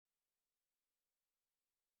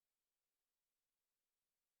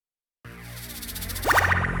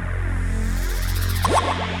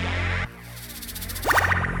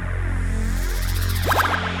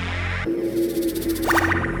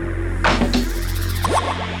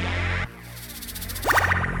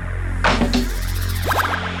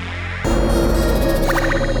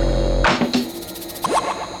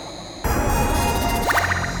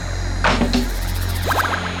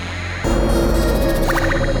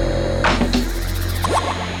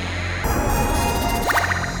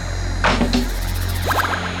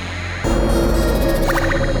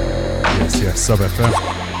Sub FM.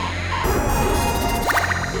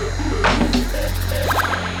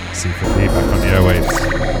 C4P back on the airwaves.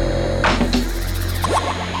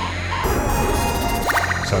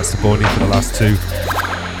 Shouts to Bonnie for the last 2.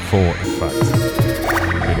 4, in fact.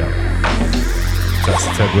 Big up. Shouts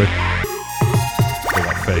to Tedward. Big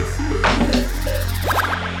up Faith.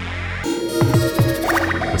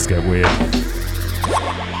 Let's get weird.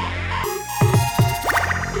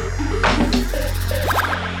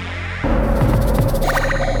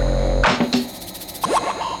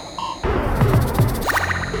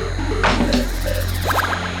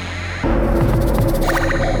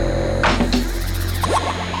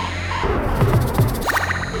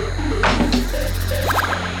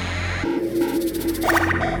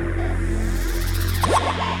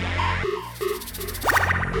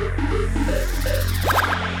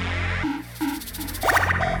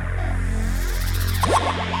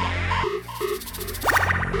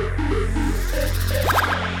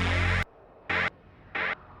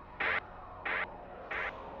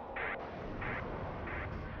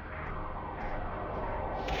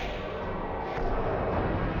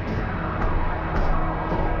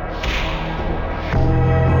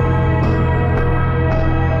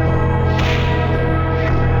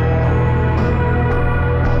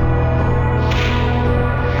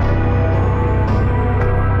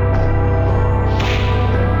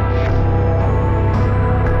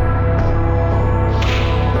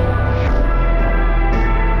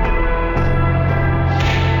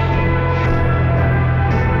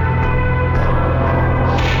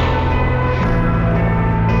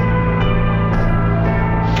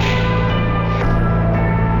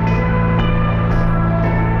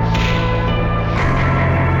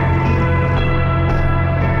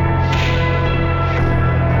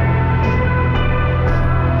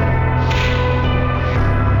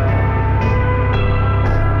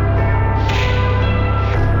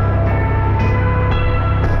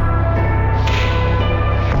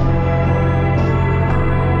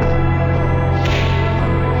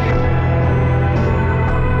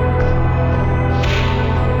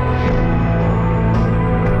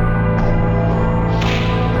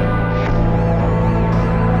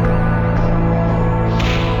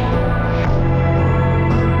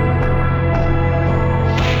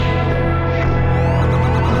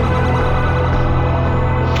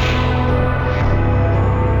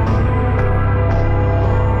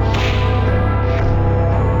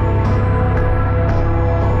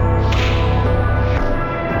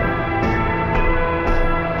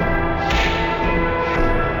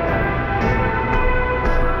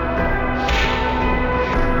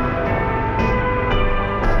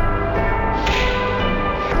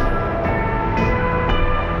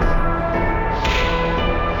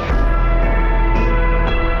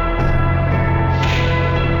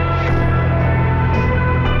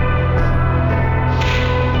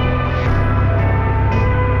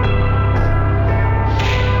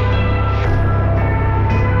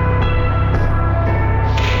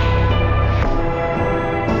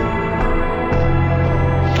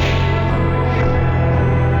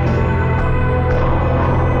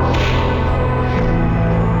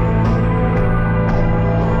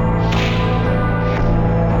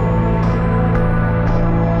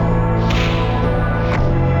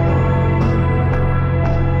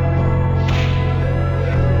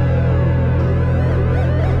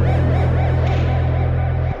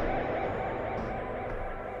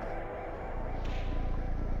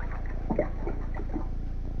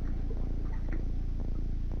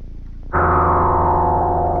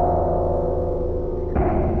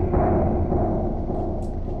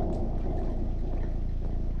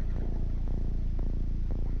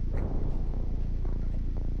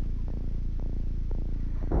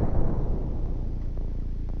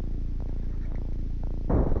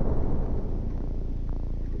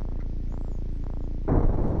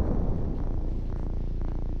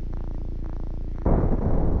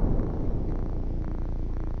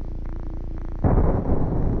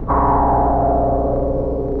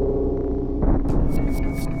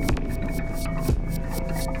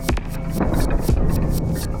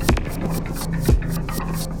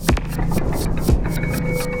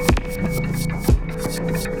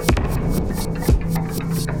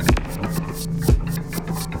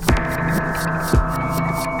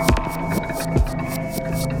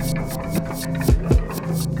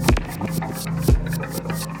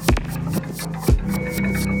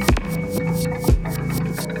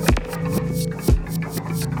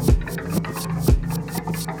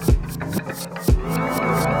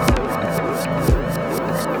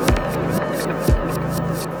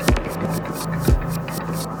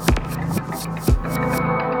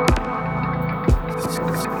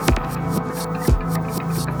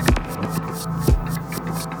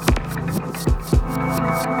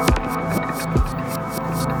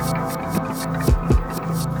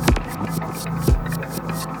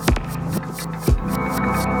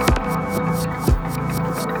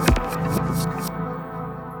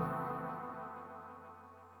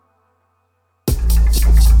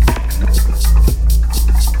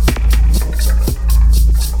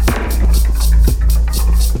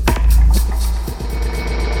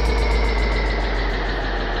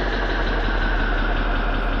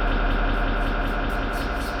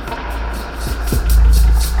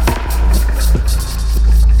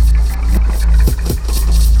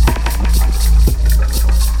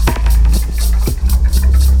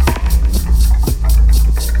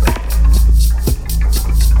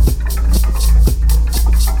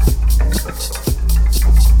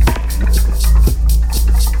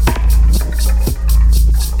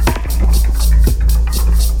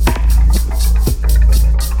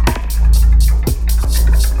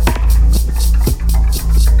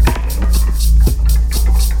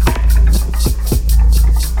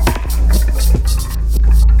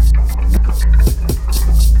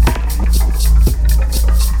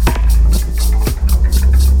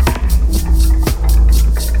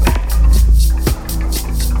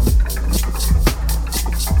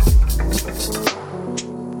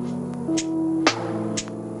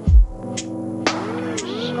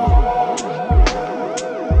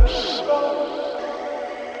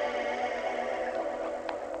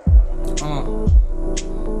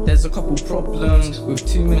 There's a couple problems with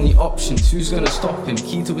too many options. Who's gonna stop him?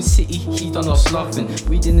 Key to a city, he done us loving.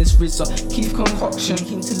 Reading this Rizza, Keith concoction.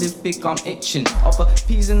 Keen to live big, I'm itching. Other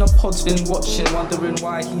peas in the pods been watching, wondering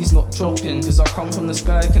why he's not dropping. Cause I come from the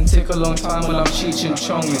sky, can take a long time while I'm Cheech and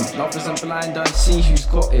Chonging. Love isn't blind, I see who's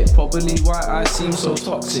got it. Probably why I seem so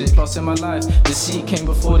toxic. Plus in my life, deceit came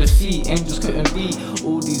before defeat. Angels couldn't beat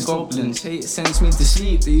all these goblins. Hate sends me to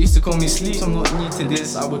sleep, they used to call me sleep. I'm not new to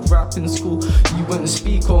this, I would rap in school. You wouldn't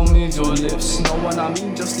speak or move your lips. No one, I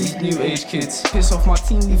mean just these new age kids. Piss off my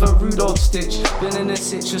team, leave a rude old stitch. Been in a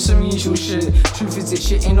sitch with some usual shit. Truth is this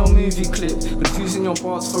shit ain't no movie clip. Confusing your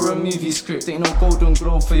bars for a movie script. Ain't no golden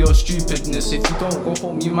globe for your stupidness. If you don't go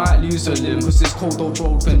home you might lose a limb. Cause this cold old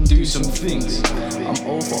road can do some things. I'm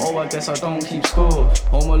 0 for 0, I guess I don't keep score.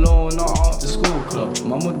 Home alone, not after school club.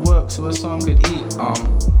 Mum would work so her son could eat.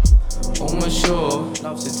 On my shore,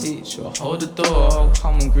 loves to teach her. Hold the door, I'll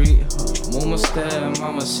come and greet her. Mama stare,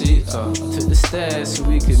 mama seat her. I took the stairs so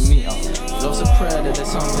we could meet up. Loves a prayer that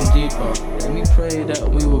there's something deeper. Let me pray that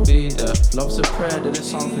we will be there. Loves a prayer that there's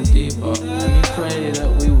something deeper. Let me pray that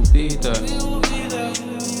we will be there.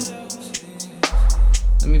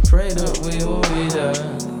 Let me pray that we will be there.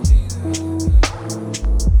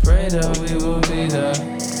 Pray that we will be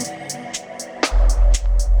there.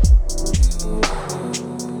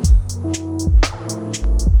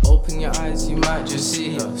 Your eyes, you might just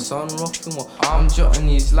see her. Sun rocking while I'm jotting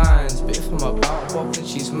these lines. But if I'm about walking,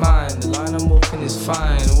 she's mine. The line I'm walking is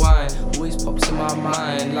fine. Wine always pops in my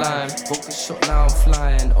mind. Lime, vodka shot, now I'm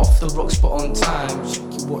flying. Off the rock spot on time.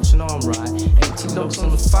 Check you watching, I'm right. Empty logs on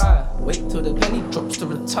the fire. Wait till the penny drops to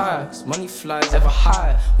retire. Cause money flies ever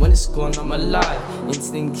higher. When it's gone, I'm alive.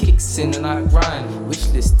 Instinct kicks in and I grind. Wish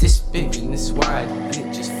list this big and this wide. And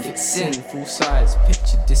it just fits in full size.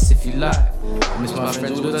 Picture this if you like. I miss my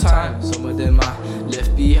friends all the time. Some of them I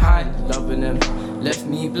left behind, loving them left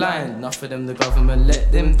me blind. Enough of them, the government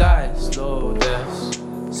let them die. Slow deaths,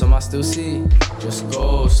 some I still see, just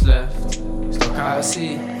ghosts left. Stuck out at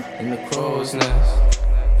sea, in the crow's nest.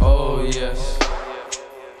 Oh yes.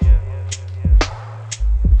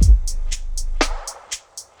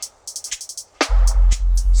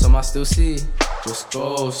 Some I still see, just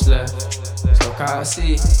ghosts left. Stuck out at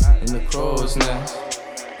sea, in the crow's nest.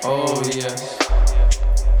 Oh yes.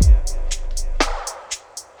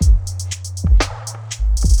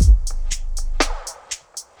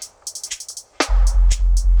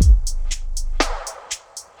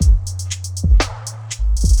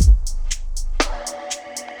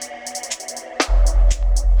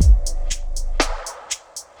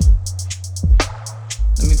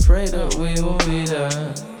 Pray that we will be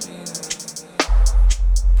there.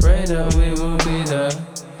 Pray that we will be there.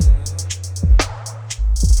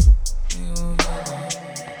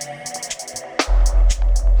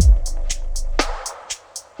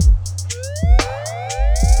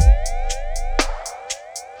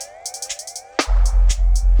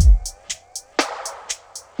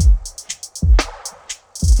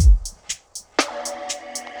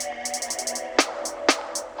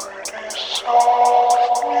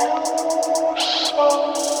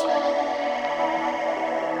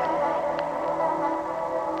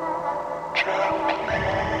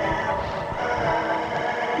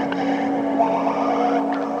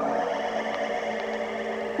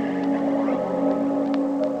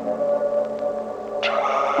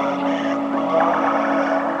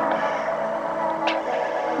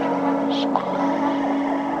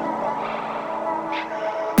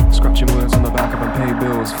 Scratching words on the back of unpaid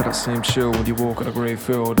bills for that same chill when you walk on a grey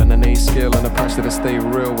field. And an A skill and the pressure to stay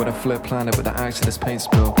real with a flip planet with the action as paint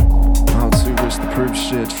spill. How to risk the proof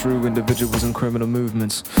shit, true individuals and criminal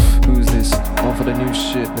movements. Who's this? Offer the new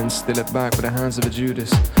shit, then steal it back with the hands of a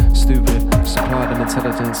Judas. Stupid, supplied an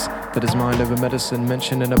intelligence that is mind over medicine,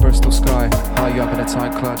 mentioned in a Bristol sky. High up in a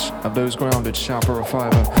tight clutch of those grounded, sharper a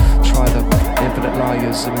fiber. Try the infinite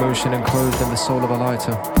liars, emotion enclosed in the soul of a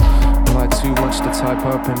lighter. Light too much to type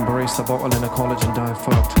up, embrace the bottle in a college and die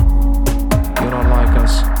fucked. You're not like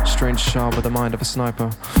us, strange sharp with the mind of a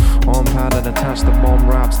sniper. Arm pad and attached the bomb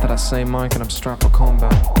raps to that same mic and I'm strapped for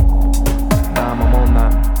combat. Damn, I'm on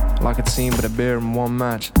that, like a team with a beer in one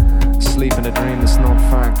match. Sleep in a dream that's not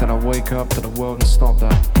fact, that I wake up to the world and stop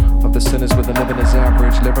that. Of the sinners with the living is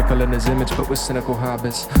average, lyrical in his image but with cynical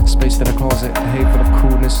habits. Spaced in a closet, hateful of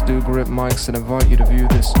coolness, do grip mics and invite you to view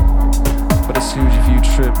this. But it's huge if you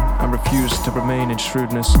trip and refuse to remain in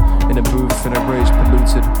shrewdness. In a booth, in a rage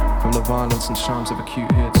polluted from the violence and charms of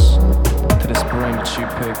acute hits. To this brain that you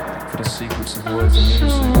pick for the secrets of words and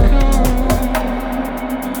music.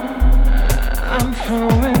 I'm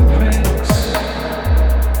throwing bricks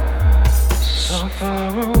so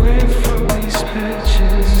far away from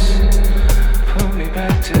pitches put me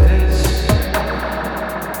back to this.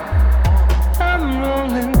 I'm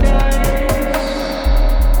rolling dice,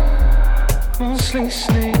 mostly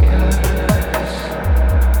snake eyes,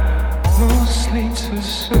 mostly too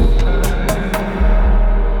super.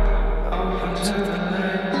 Over to the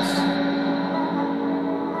legs.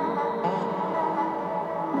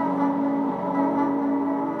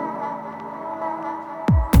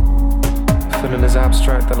 Feeling is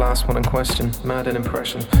abstract, the last one in question. Mad in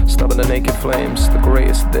impression, stubborn the naked flames. The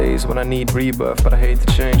greatest days when I need rebirth, but I hate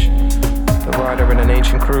the change. The rider in an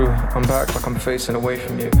ancient crew. I'm back like I'm facing away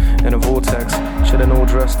from you. In a vortex, chilling all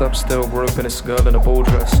dressed up, still groping this girl in a ball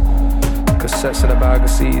dress. Cassettes in a bag of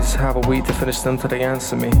seeds. Have a week to finish them till they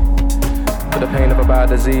answer me. For the pain of a bad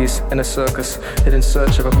disease. In a circus, hid in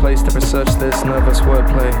search of a place to research this nervous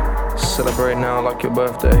wordplay. Celebrate now like your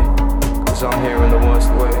birthday. Cause I'm here in the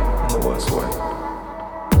worst way, in the worst way.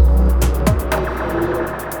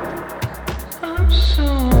 I'm so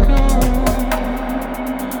gone.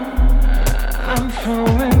 I'm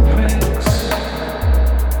throwing bricks.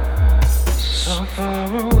 So far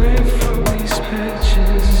away from these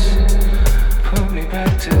pitches. Put me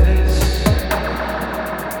back to this.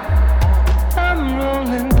 I'm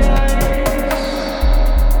rolling dice.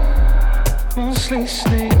 Mostly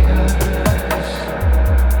snake eyes.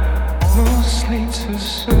 Mostly too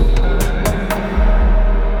super.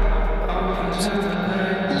 Over to the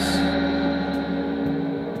legs.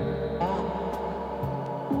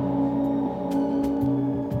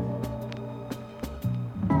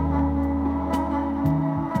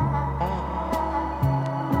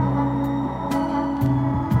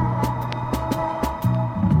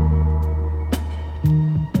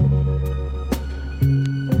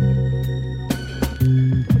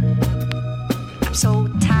 I'm so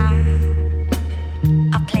tired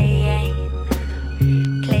of playing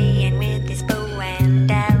with this bow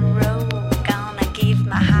and arrow. Gonna give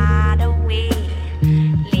my heart away,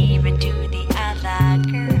 leave it to the other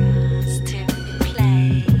girls to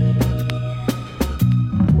play.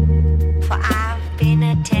 For I've been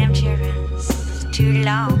a temptress too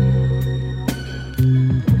long.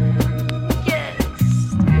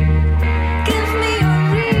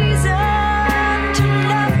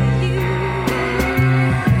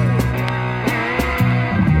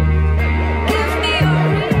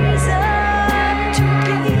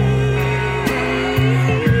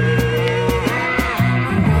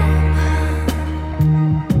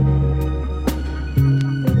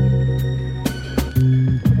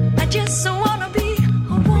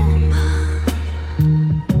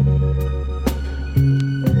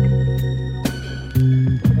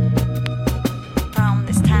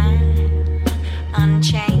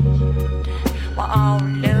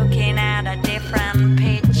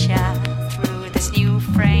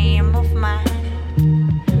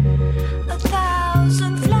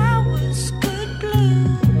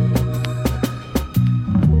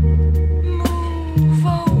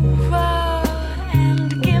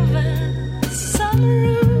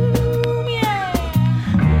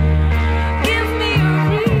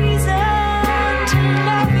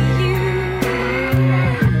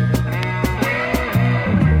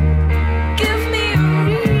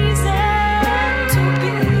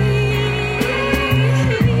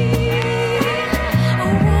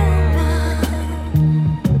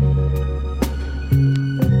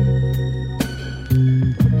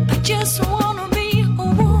 Just wanna be a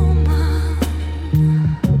woman.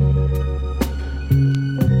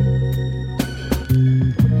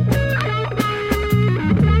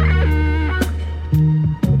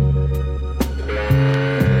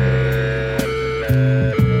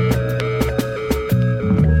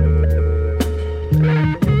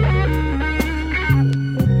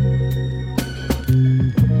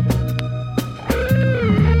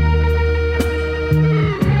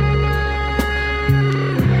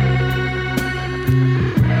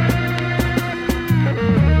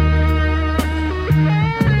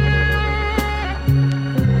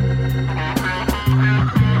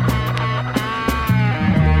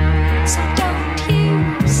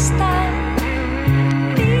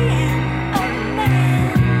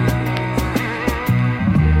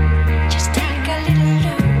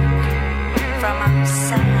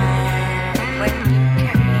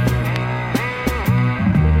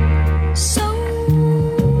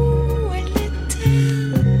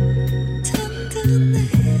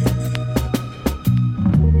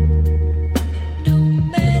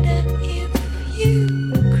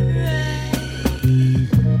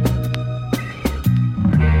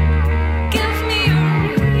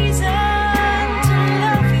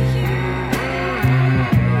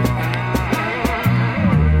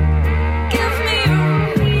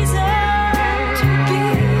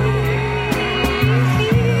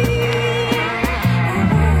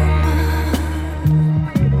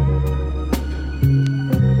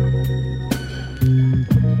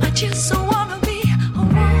 just wanna be a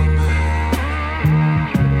woman.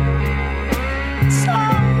 So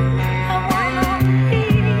I wanna be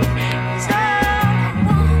so a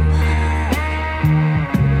woman.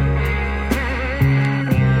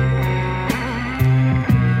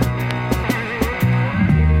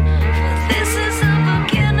 For this is the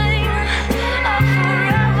beginning of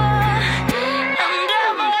forever and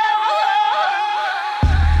ever.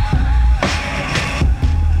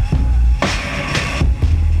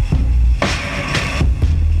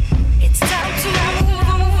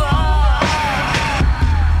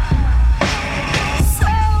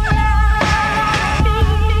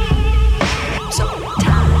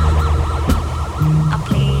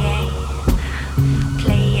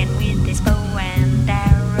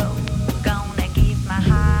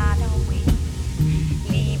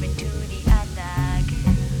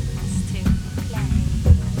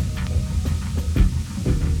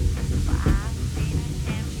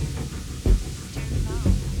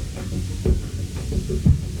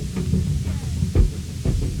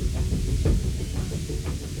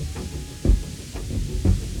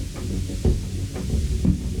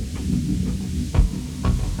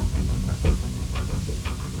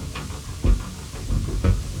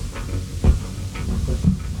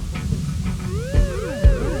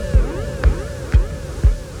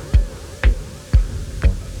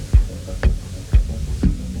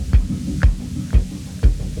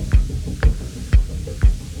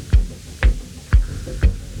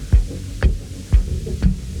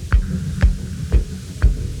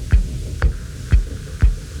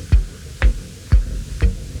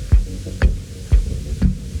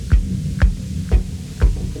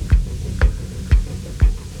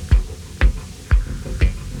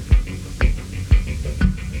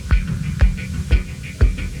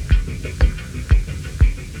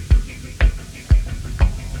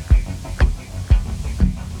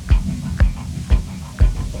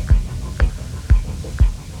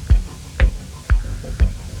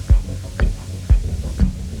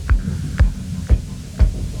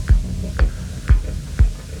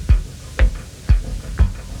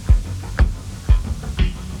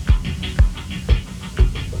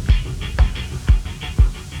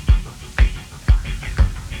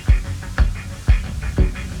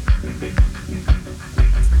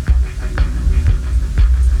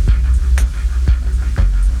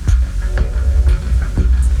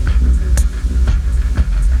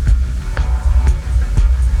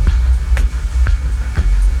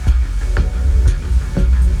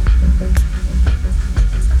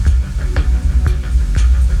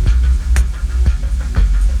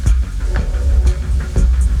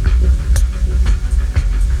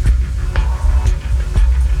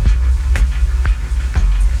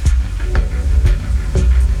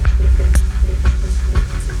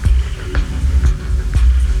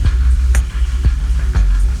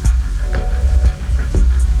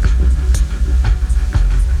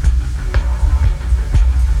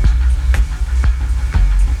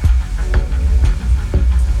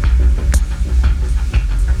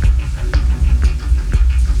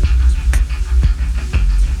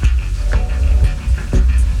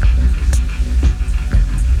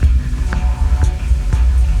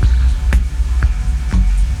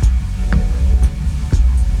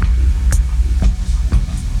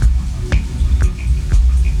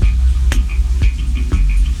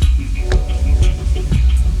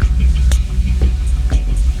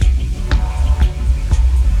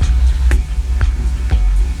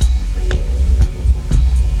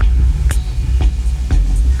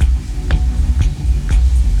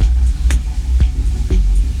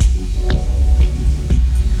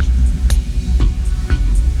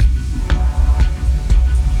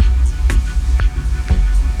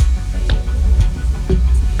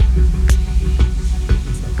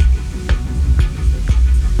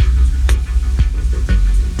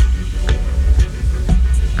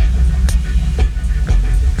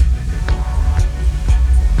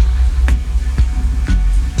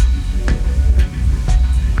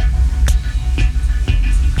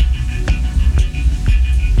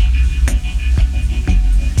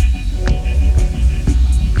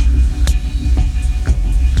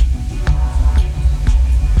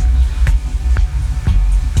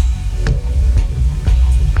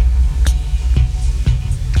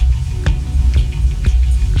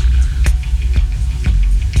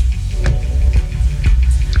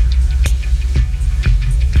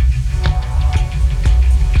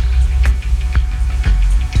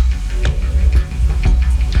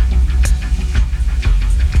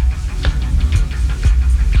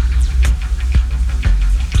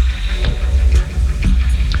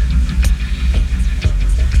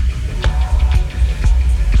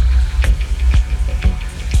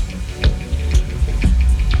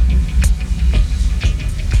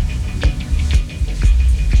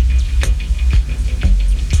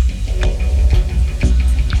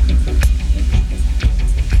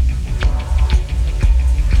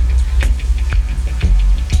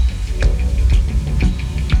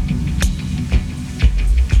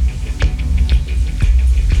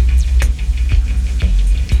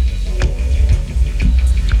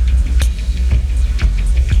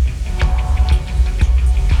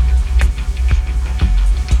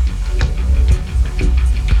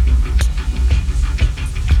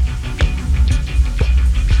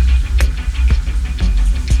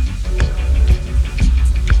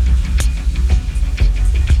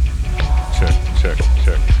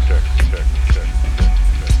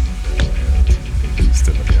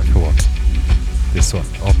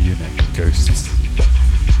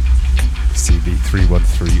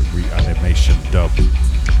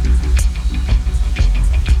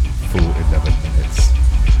 Full 11 minutes.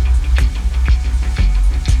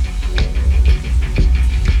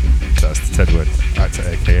 That's to Tedward, actor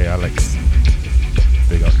aka Alex.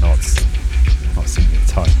 Big up Knots. Not seeing it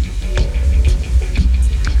tight.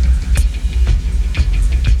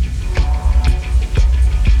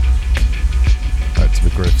 Out to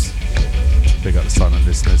the Griffs. Big up the silent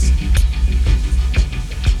listeners.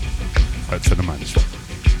 Out to the management.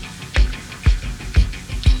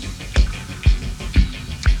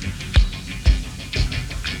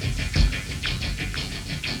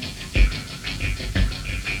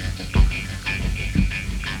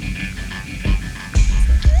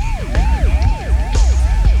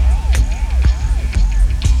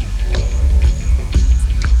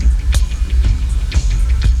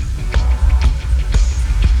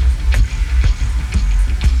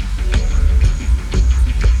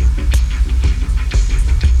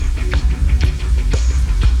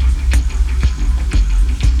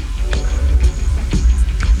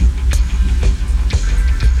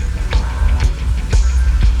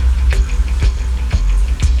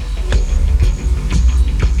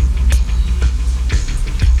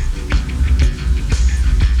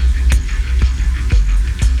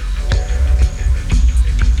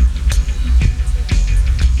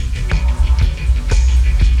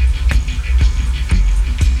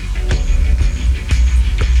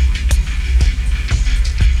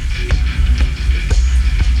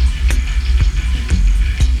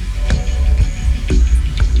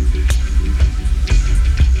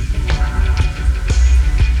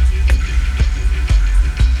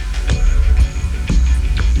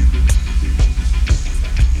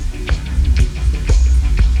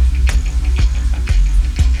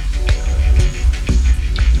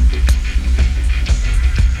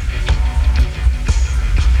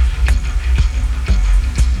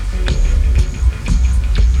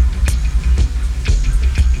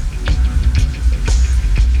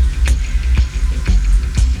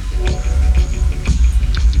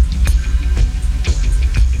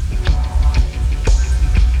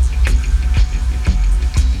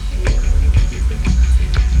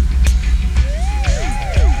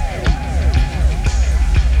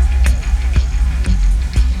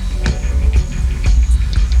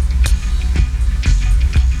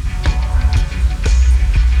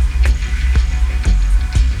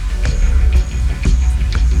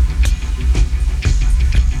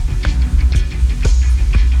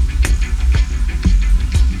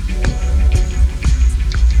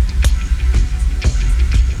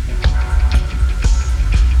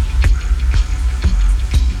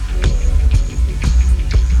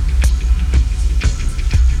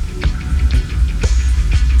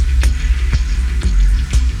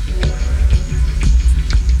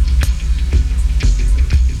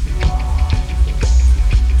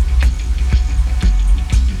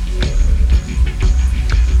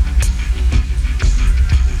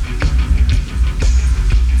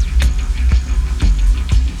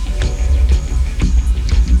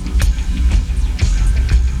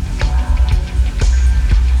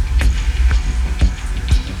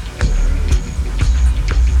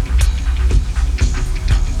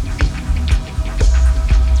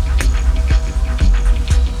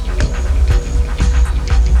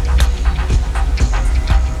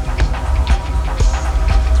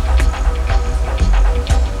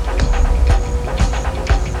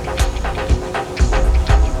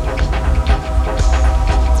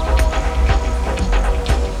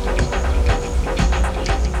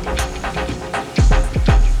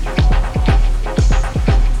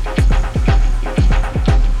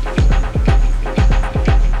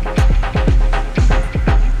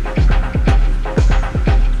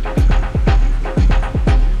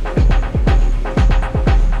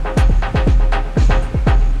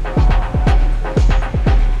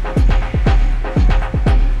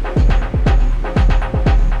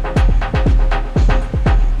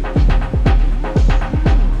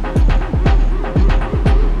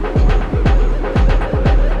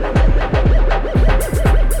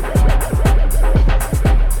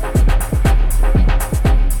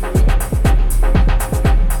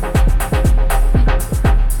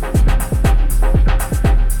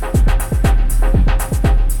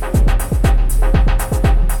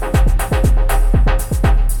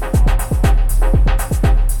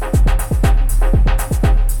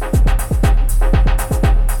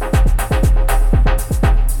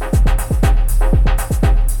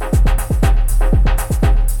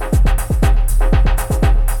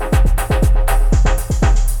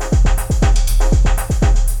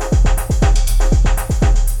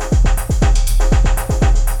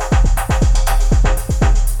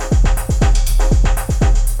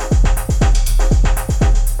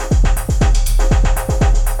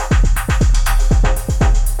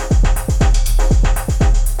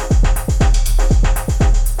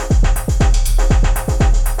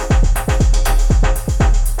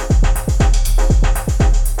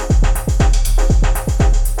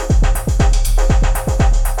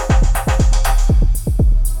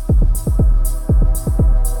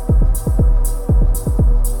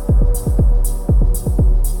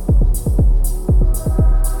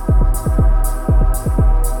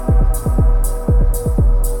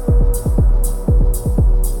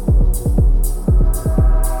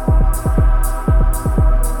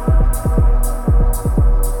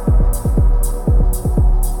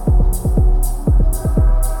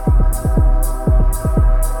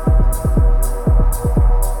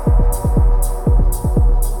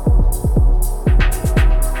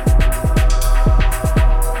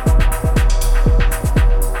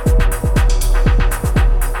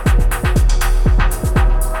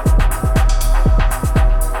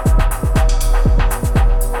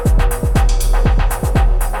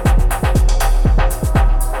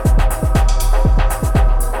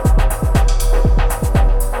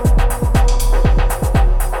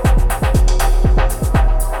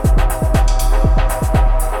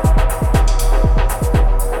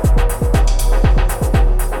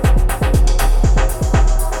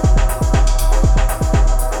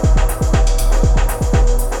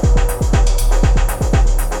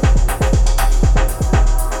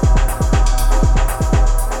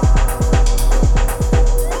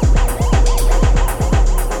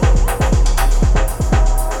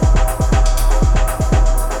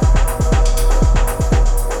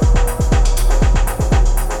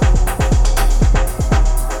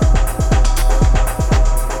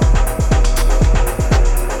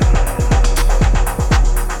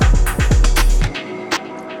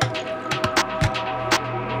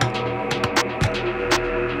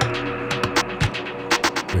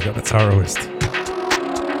 Big up the Taroist.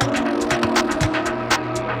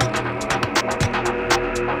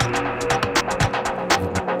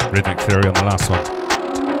 Rhythmic Theory on the last one.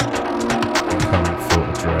 Incoming Thought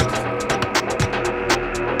of Dread.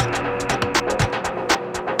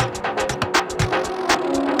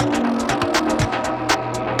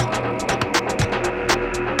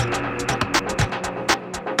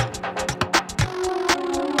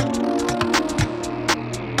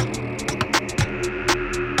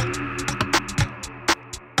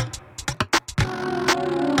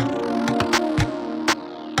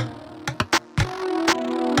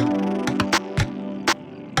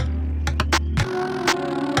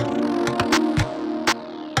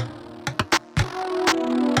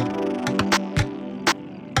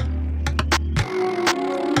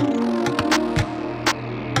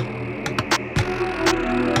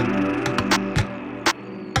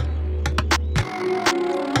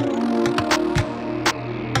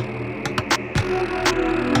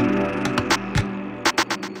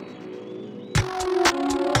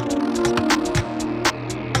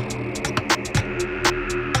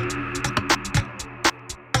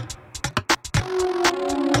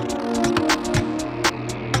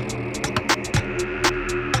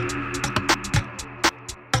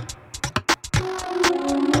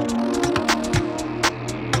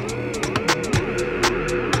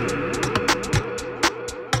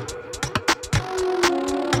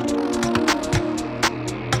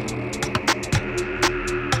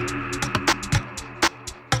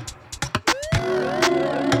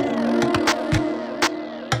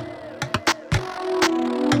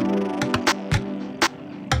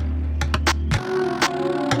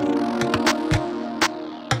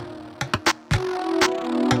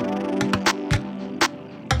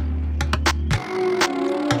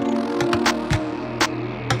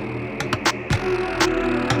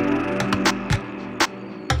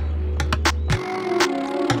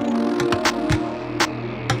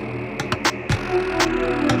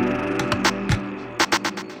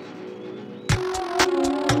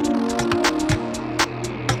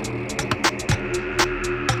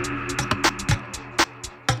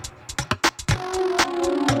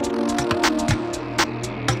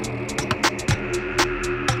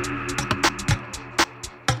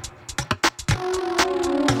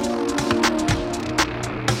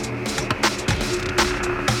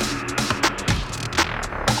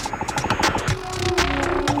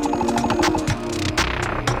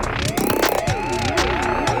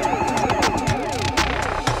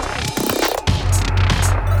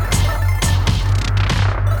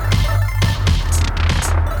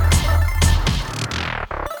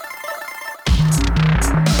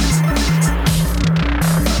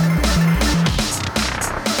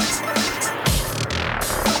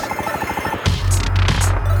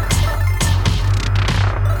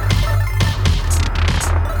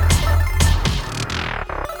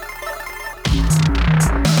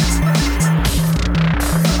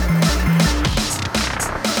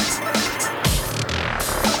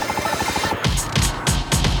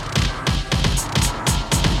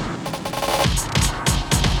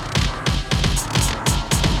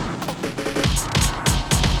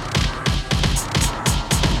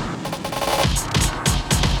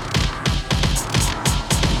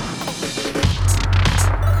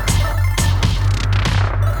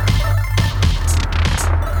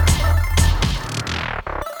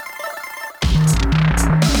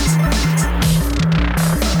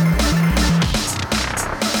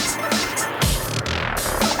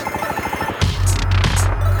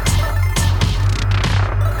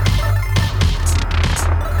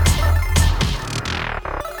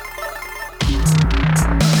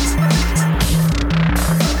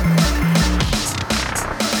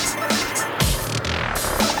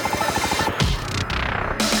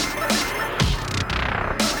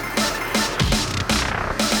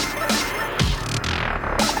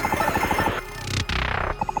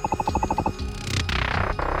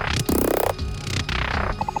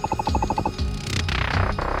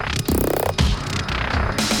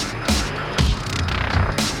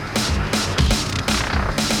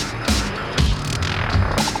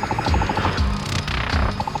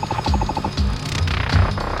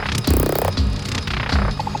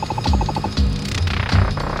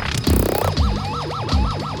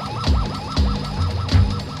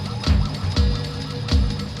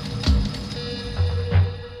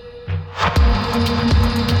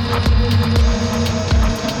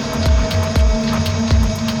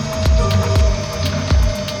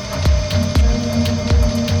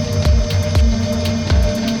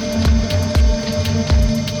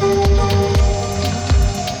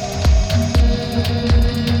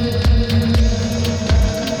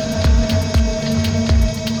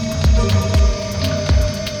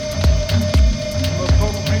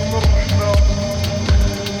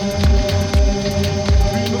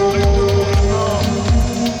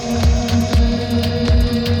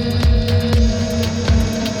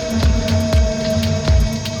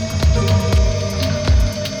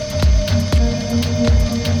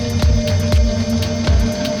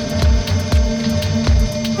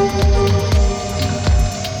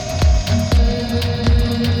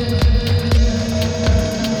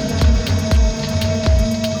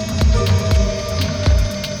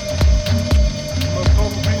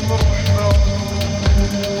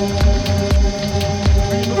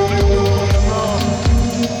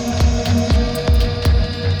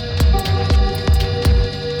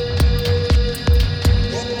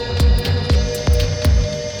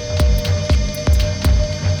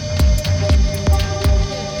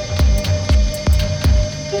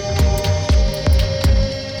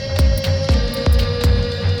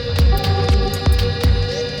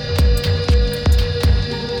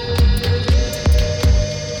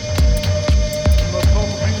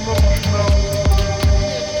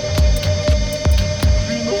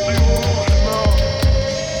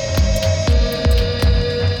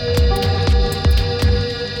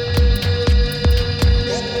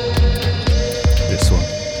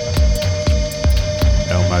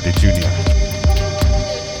 Daddy Junior.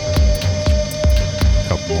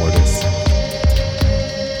 Couple more of this.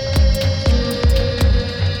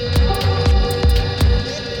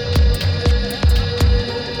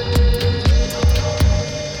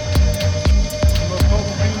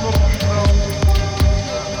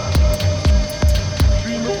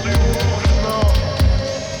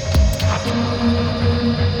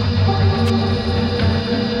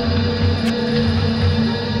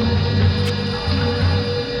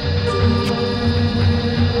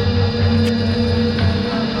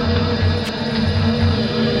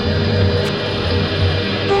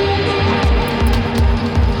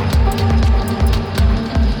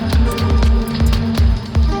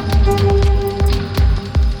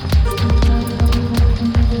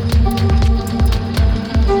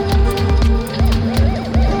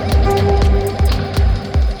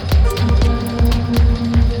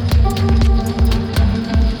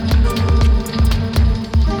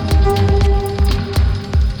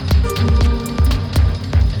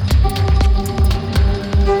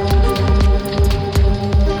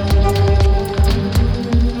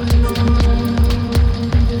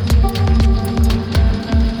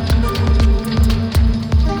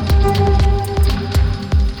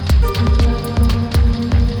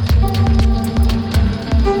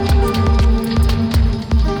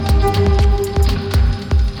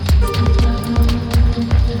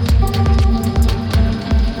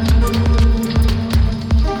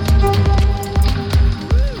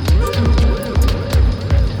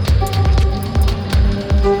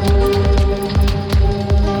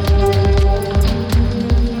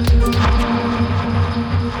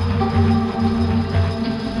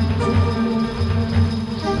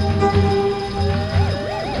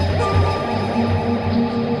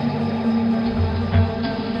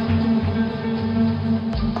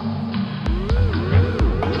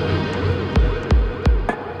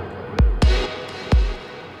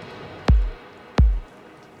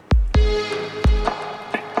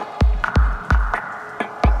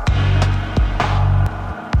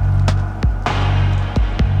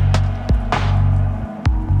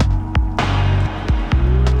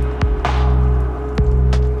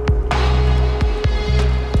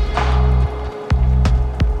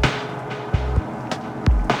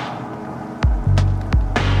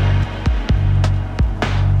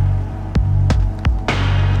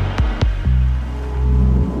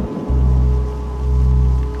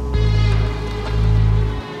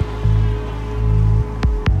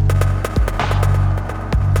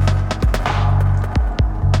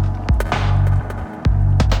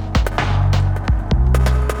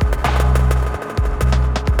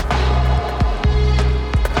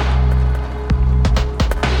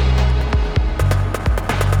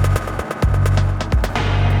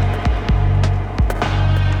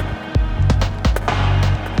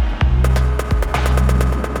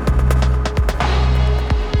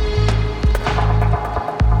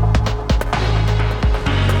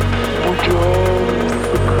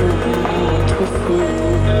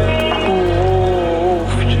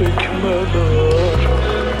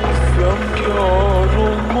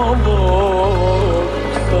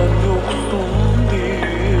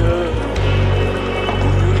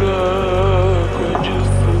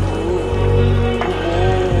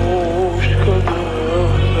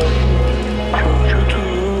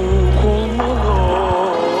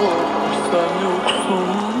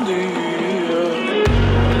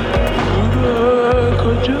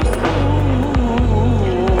 Acısı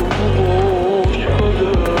boş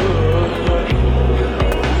kaderler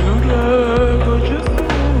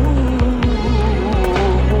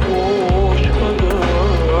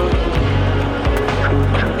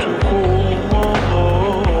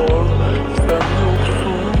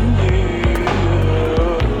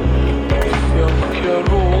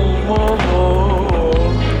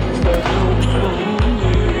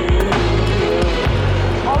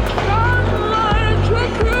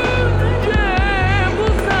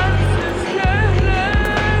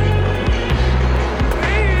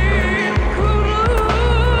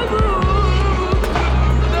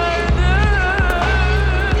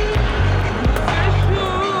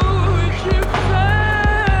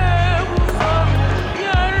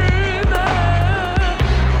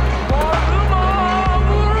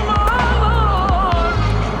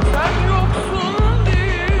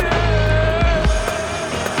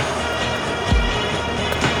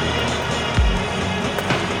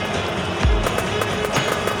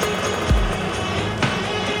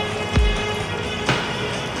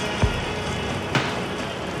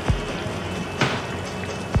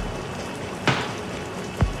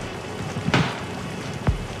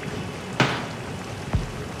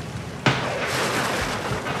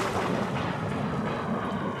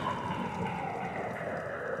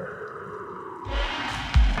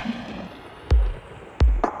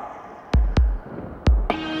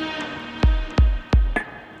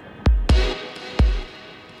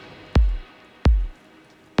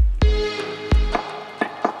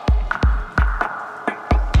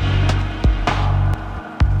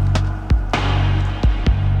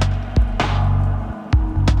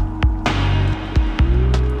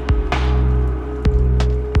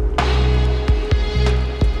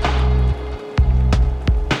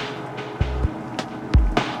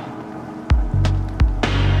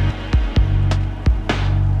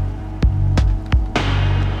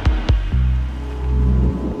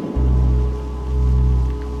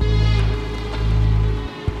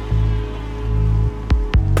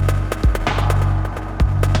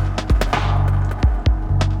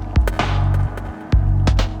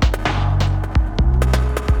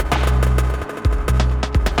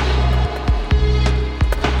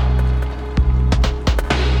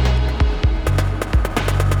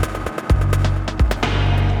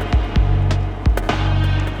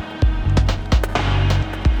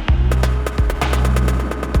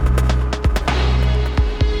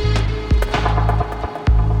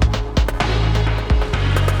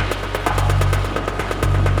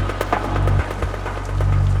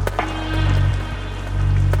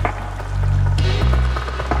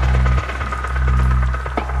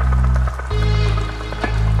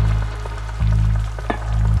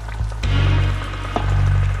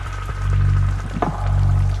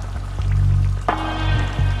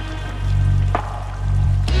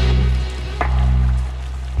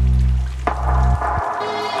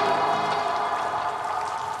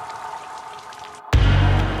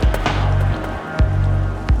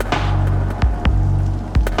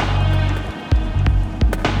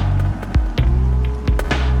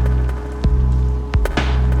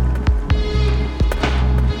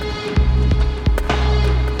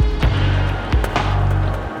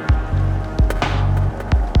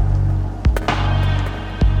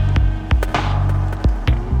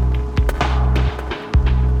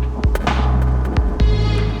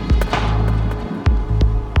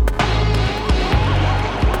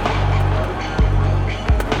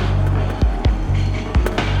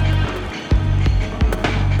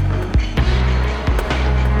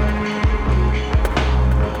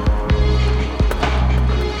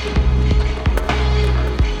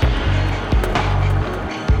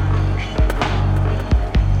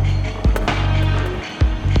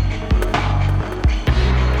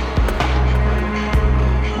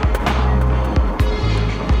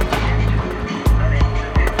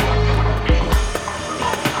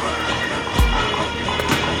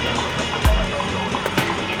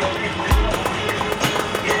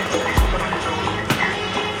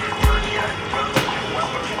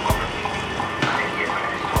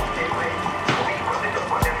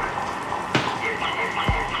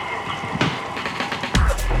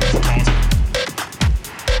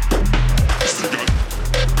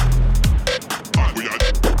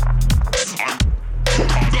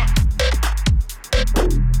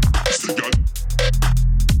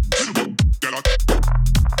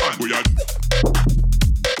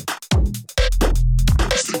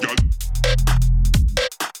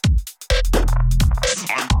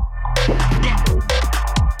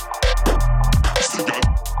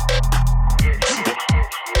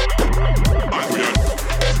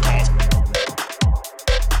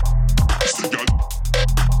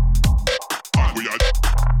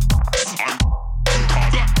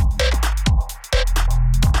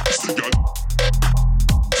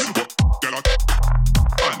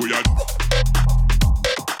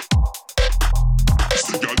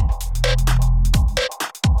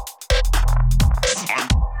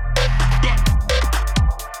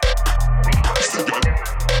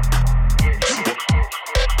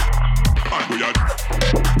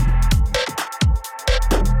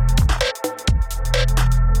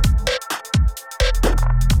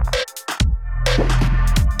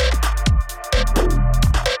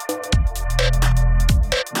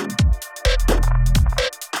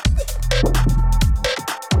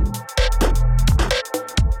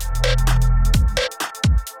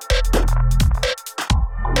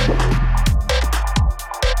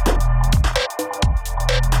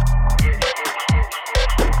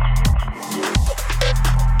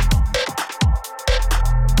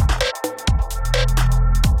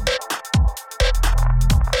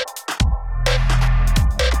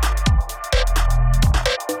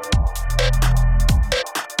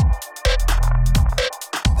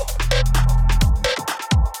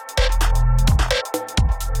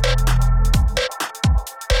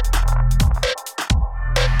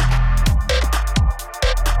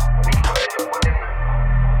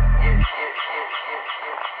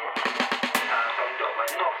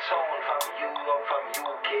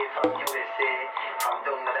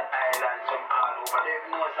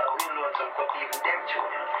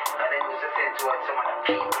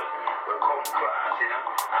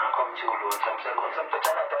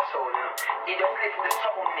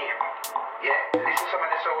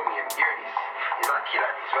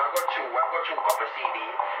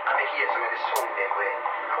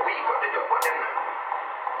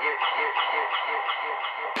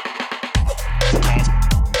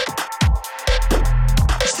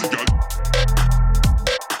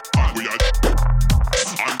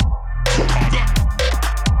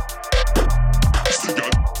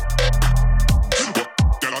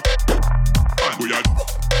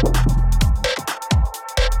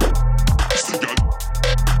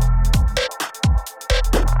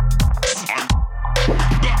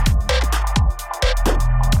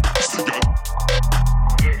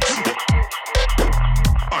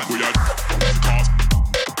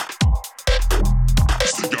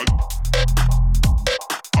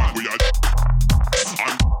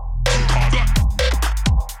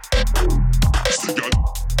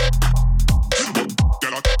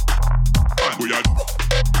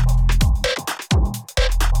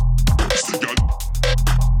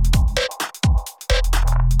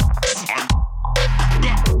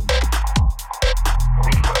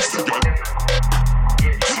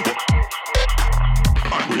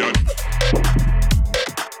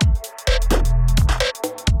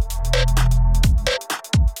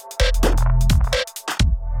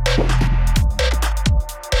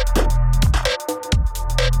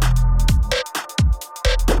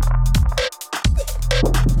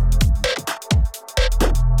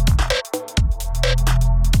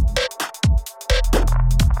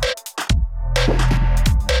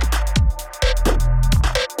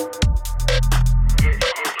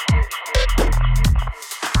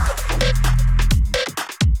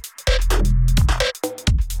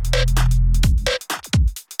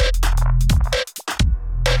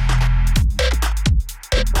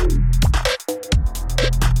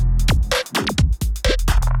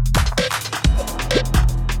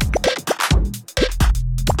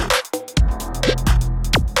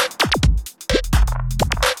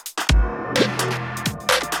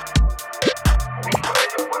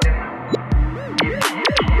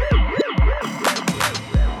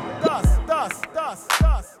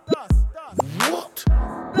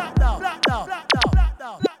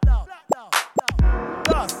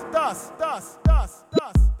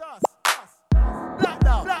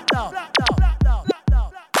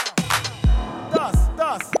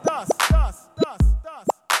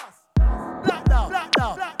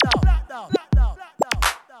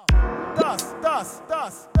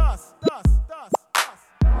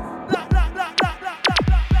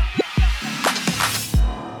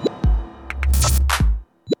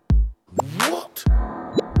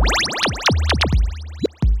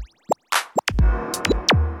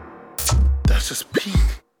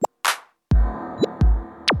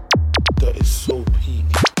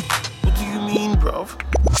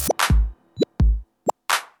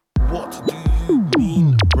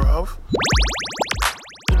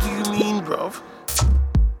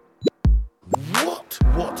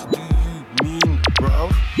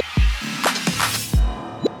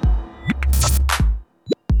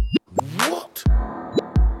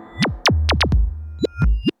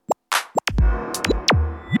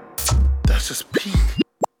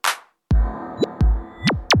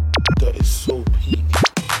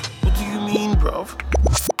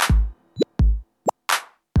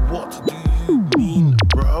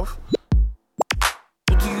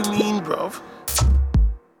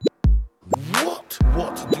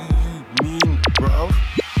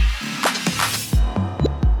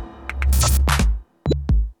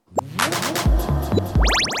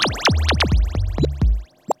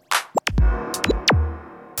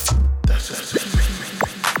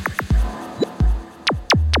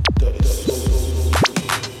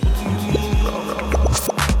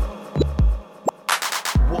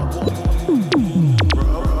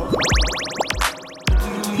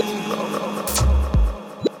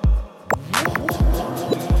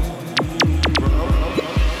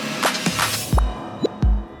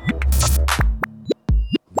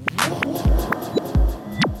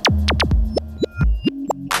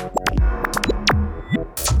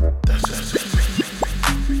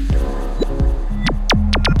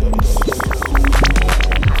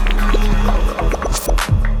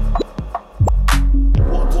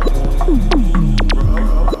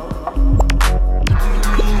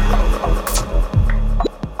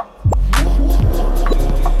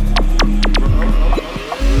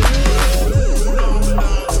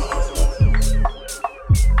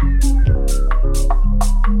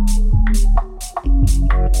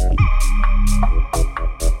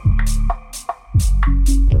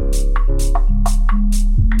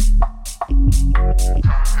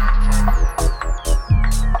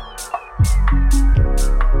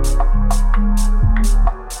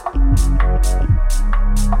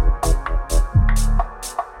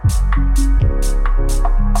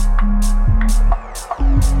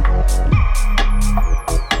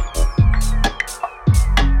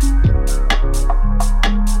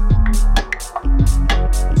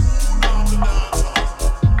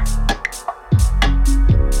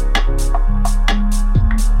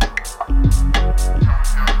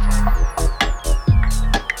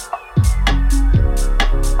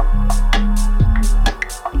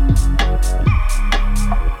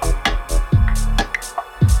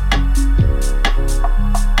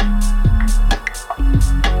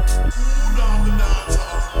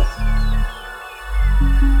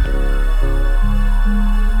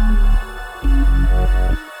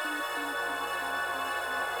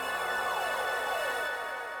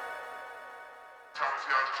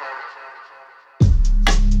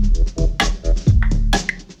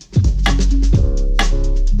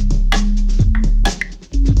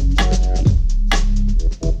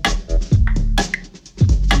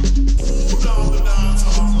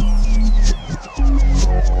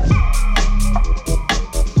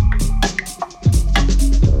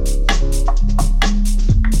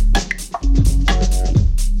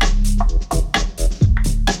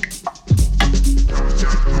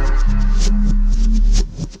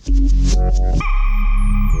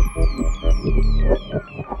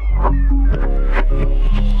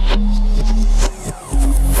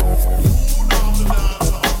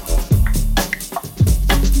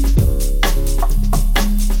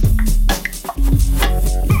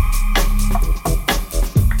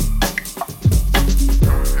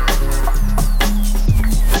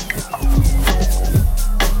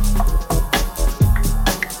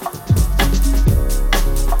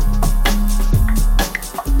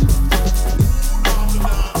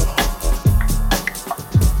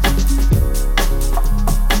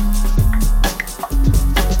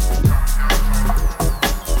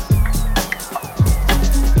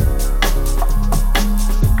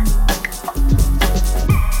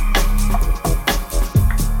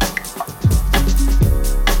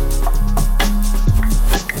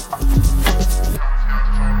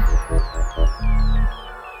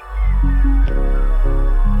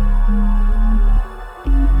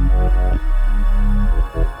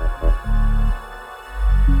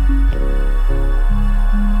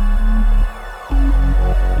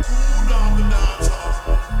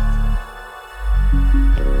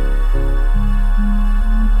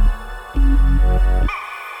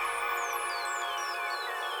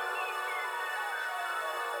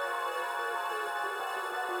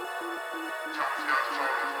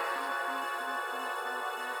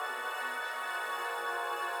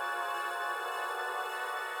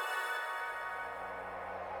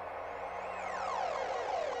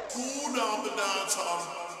Cool down the dance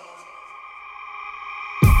hall.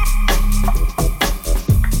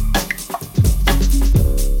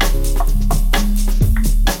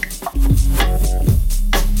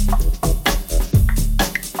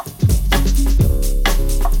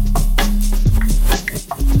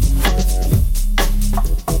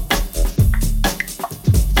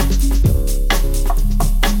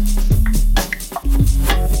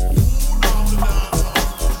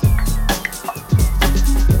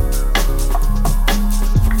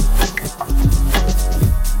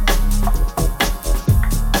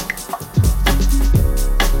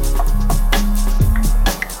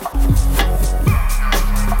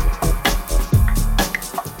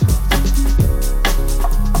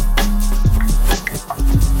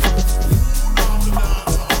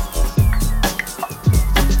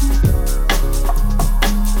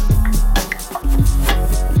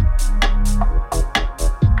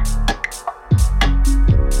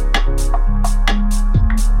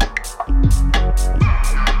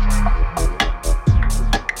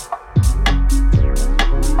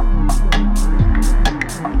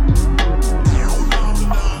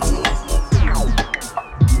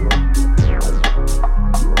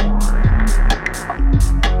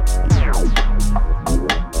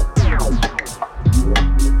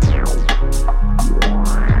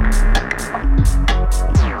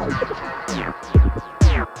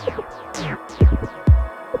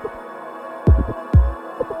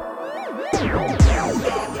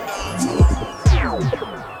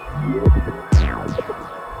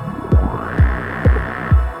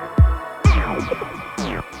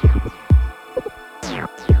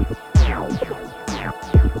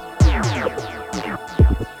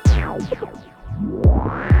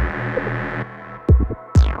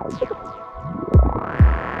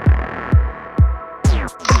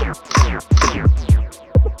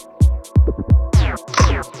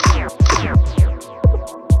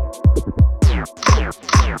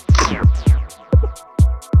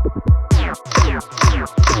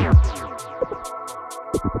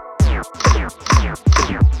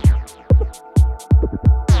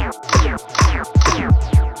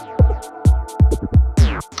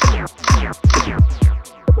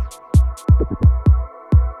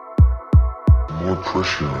 more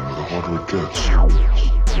pressure and the harder it gets.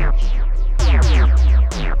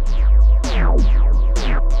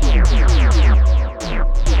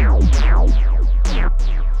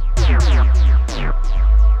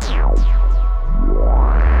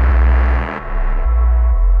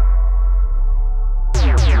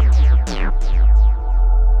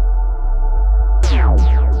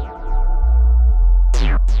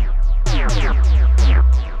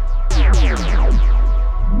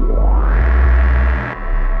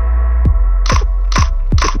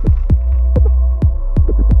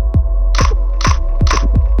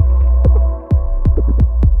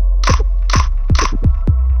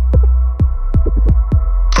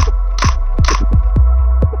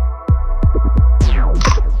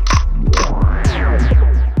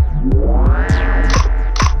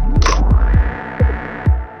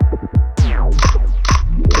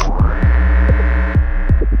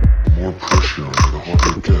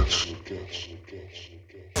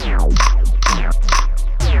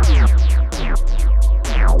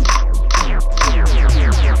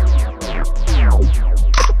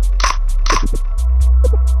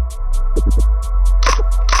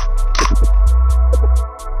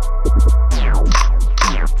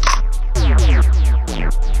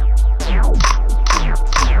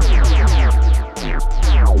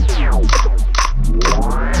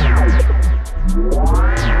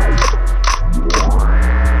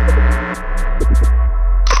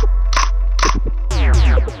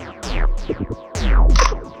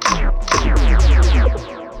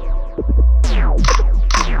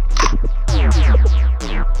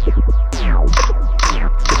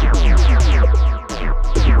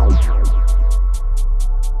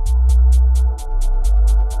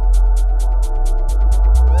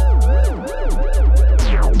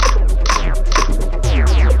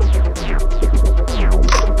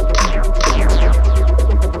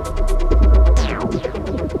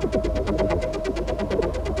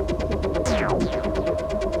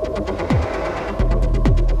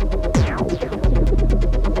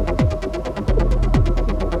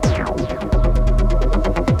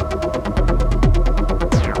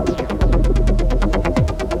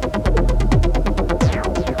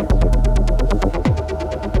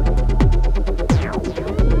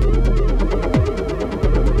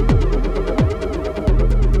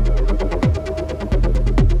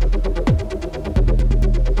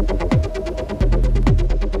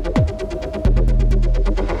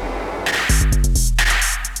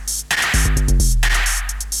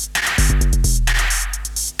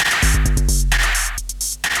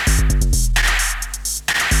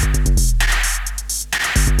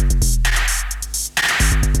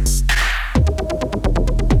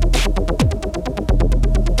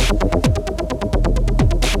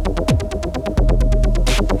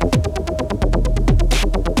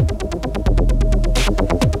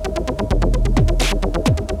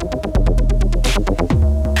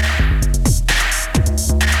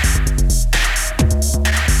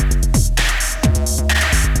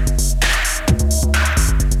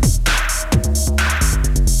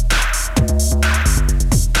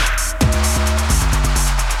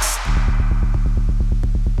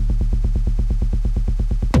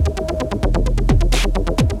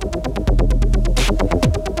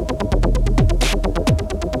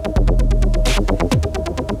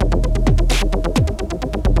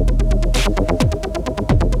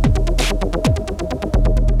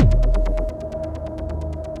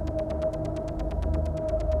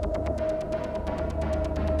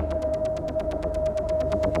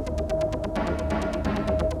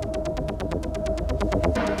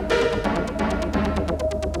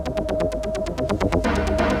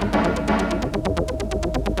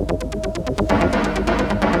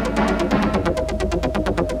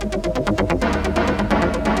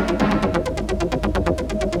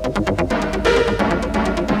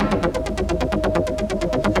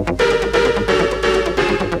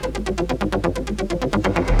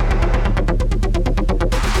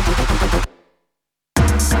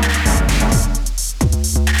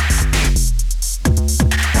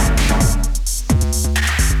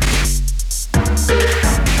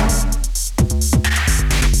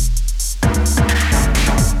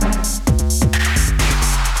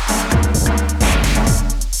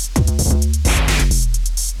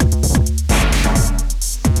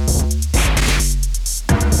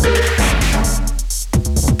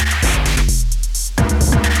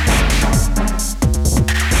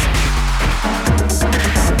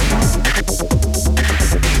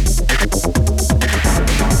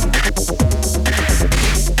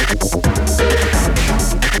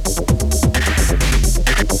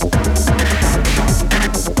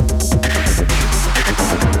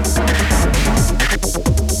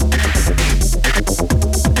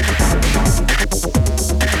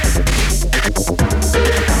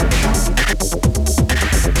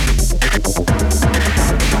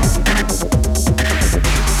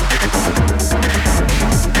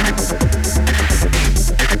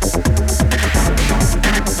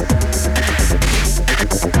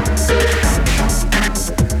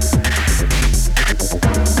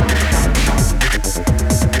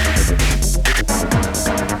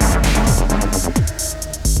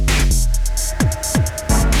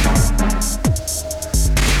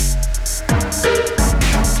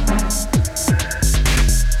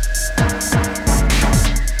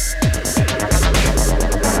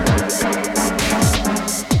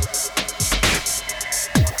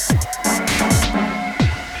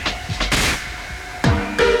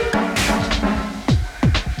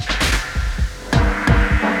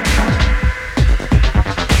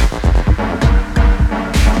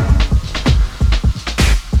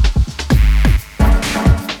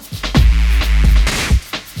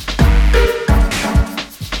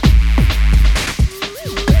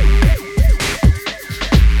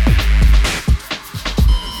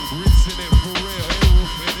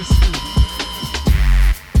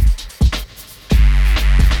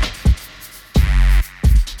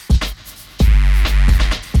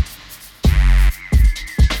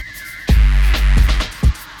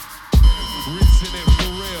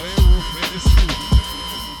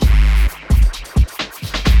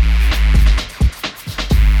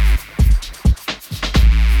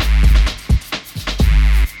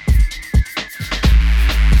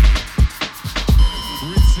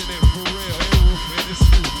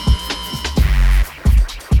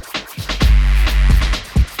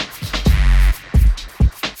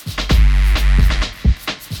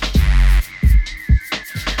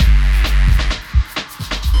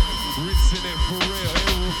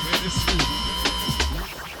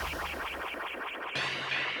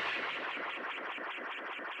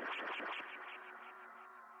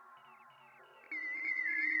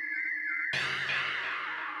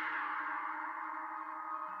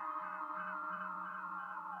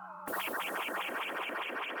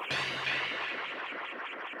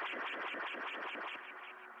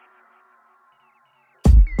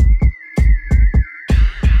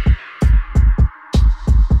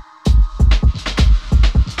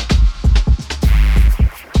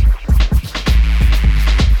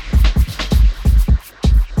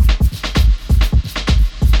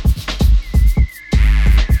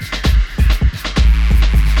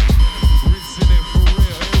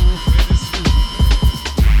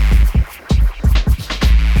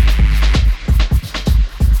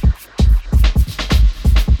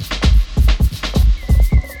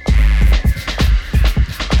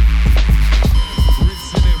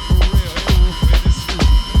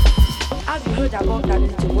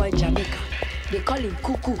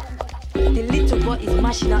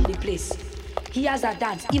 He has a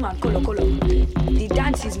dance, him and Kolo Kolo. The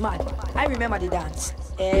dance is mad. I remember the dance.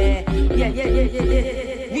 Yeah.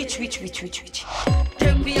 Which.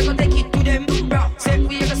 Take we go take it to them. Say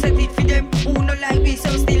we go set it for them. Who no like we, so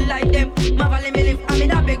still like them. Mama let me live, I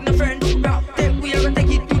mean I beg no friend. Take we go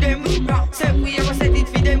take it to them. Say we go set it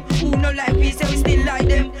for them. Who no like we, so we still like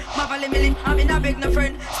them. Mama let me live, I mean I beg no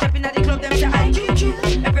friend. Stepping at the club, them say I do.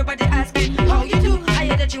 Everybody asking how you do. I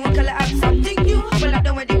hear that you want to have something new. Well I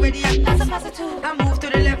don't ready. That's a positive. I move to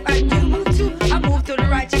the left and you move too. I move to the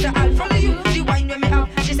right, she say I'll follow you. The wine when me up,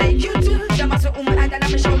 she say you too. The muscle woman and then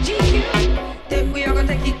I'm a show GQ. Take we are gonna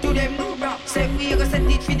take it to them. Say we are gonna set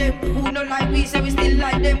it for them. Who no like we, say we still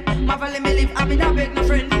like them. Mama let me live, I mean I beg no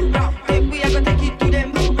friend. Take we are gonna take it to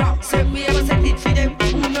them. Say we are gonna set it for them.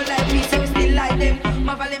 Who no like we, say we still like them.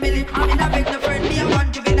 Mama let me live, I mean I beg no friend. Me a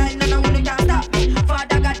one juvenile, no one who can't stop me.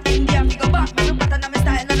 Father got India, we go back. Me look better than my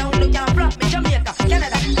style, no one who can't flop me. Jamaica,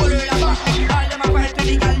 Canada, all them a fight with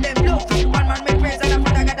the girl them low. One man make praise and a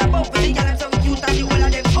father got a boat with the girl them so cute and the whole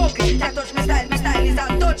of them okay. That touch my style is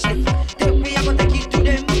untouched. Take we a go take it to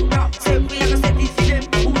them. Say we a go set it for them.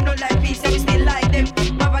 Who no like me, say we still like them.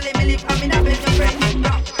 Mama let me live, I mean I beg no friend.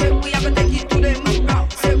 Take we a go take it to them.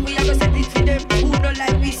 Say we a go set it for them. Who no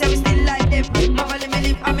like me, say we still like them. Mama let me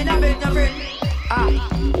live, I mean I beg no friend.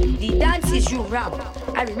 The dance is you rap.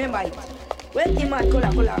 I remember it. When him and Cola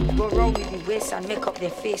go round with the waist and make up their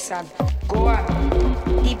face and go on.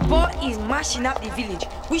 The boy is mashing up the village.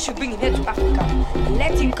 We should bring him here to Africa.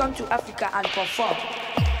 Let him come to Africa and perform.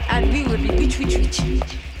 And we will be rich.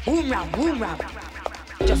 Boom rap.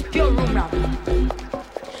 Just pure room rap.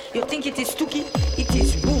 You think it is Stuki? It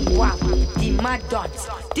is boom wap. The mad dance.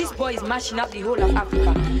 This boy is mashing up the whole of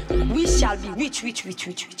Africa. We shall be rich.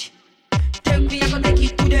 Take we gonna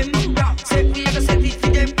take it to them. Say we gonna set it for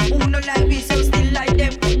them. Who no like we, so still like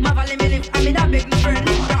them. Mama let me live, I mean I beg no friend.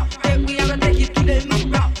 Take we gonna take it to them.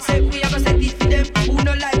 Say we gonna set it for them. Who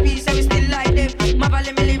no like we, so we still like them. Mama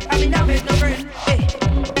let me live, I mean I beg no friend. Hey.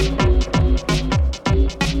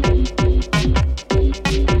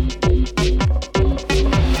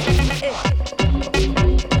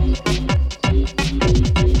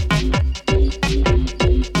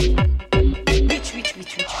 Rich.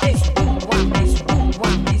 It's boom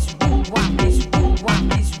wap.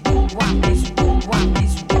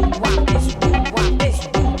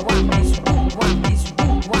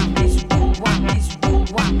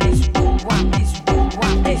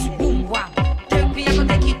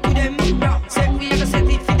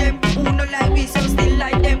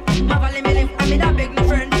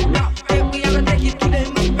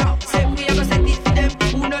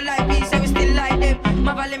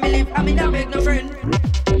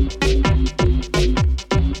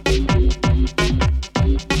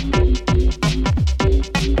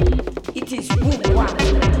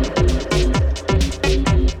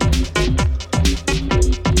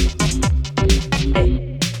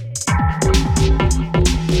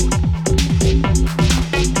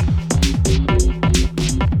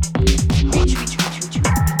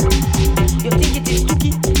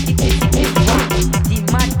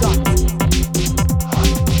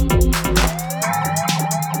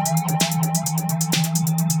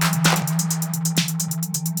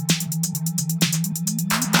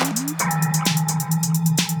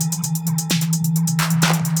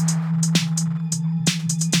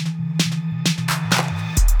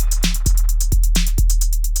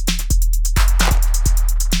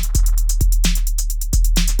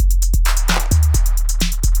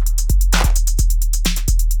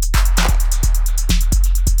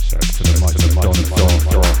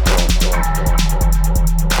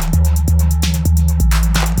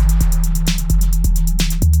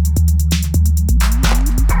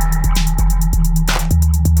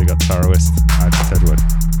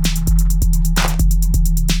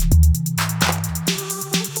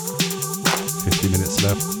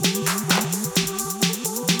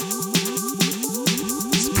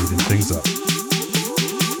 things up.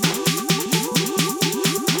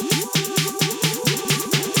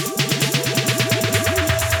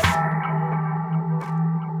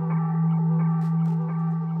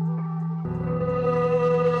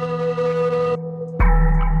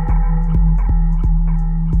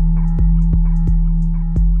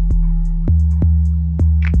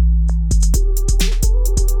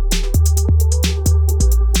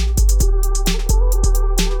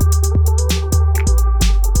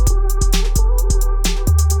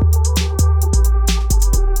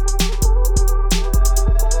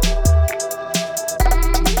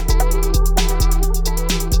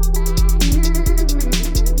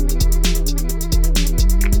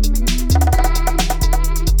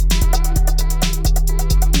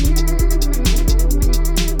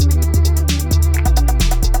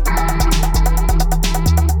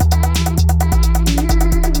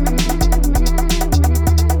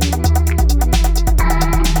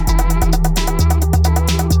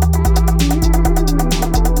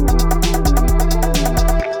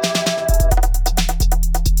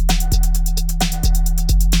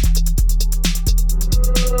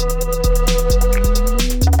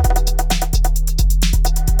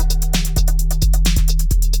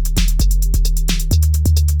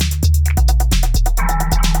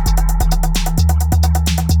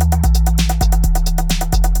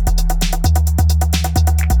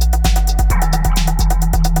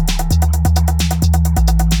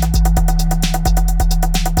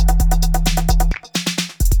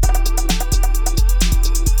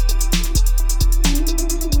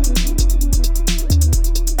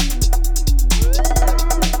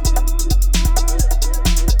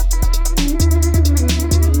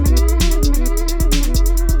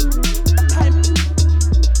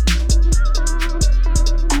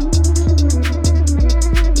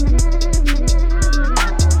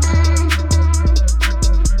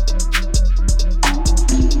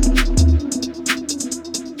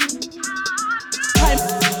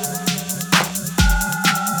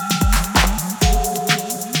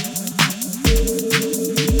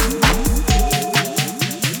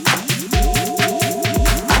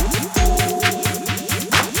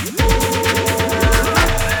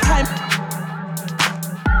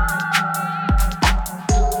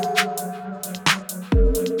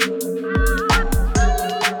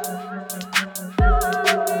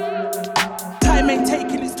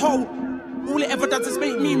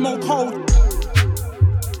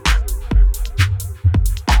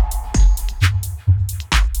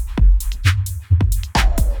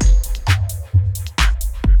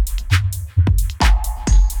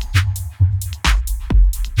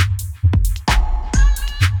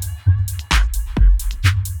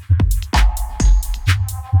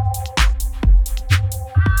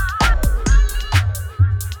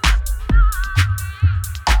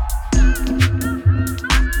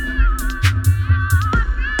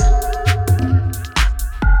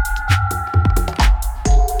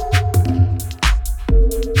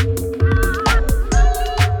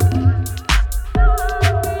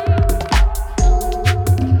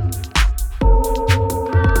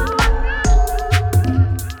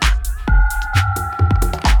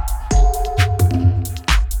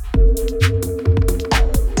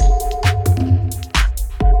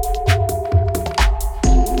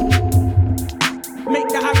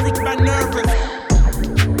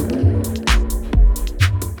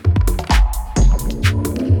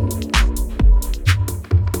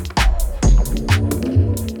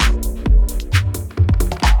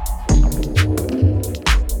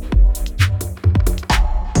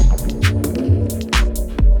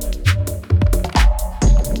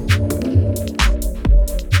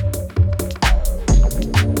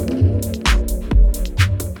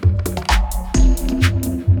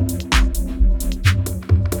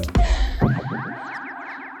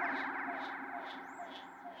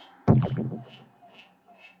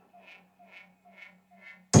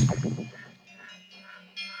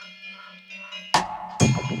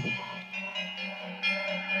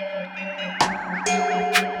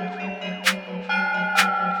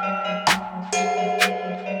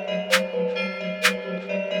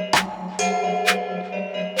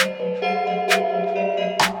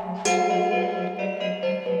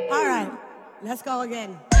 Let's go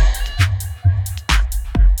again.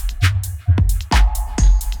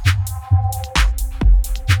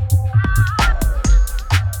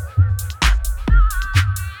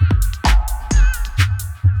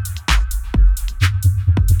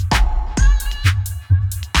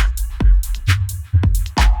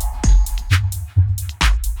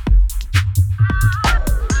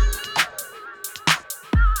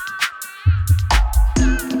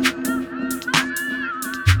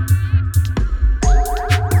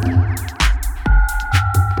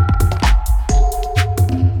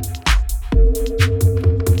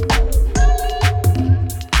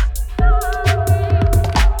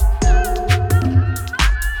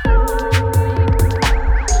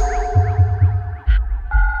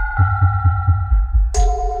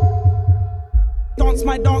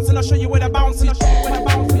 show you where the bounce is.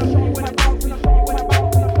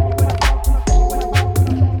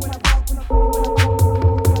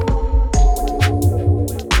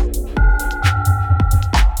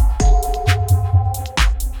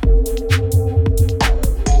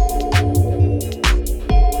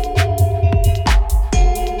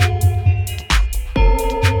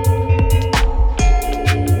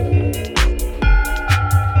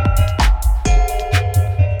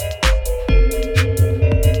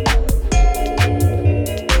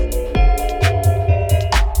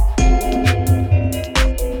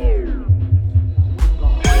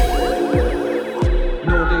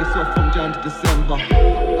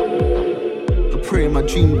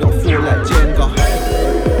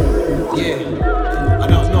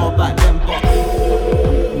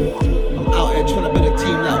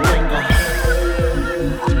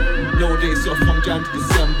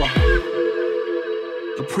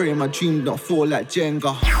 Dream don't fall like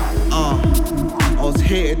Jenga. I was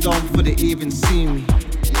hated on before they even see me.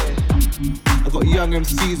 I got young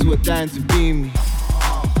MCs who are dying to be me.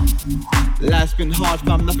 Life's been hard,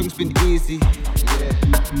 fam, nothing's been easy.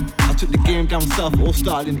 I took the game down south, all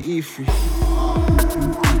started in E3.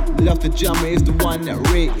 Love the jammer is the one that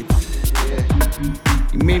rated.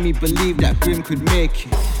 You made me believe that Grim could make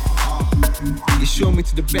it. You showed me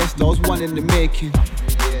to the best, I was one in the making.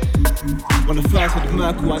 When I first heard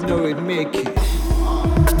Merkel, I know it'd make it.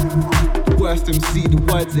 The worst MC, the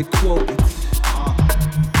words they quoted.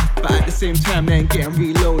 But at the same time, they ain't getting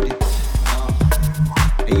reloaded.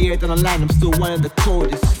 A year down the line, I'm still one of the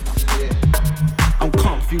coldest. I'm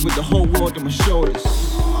comfy with the whole world on my shoulders.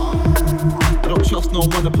 I don't trust no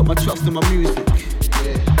one, I put my trust in my music.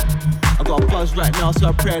 I got a buzz right now, so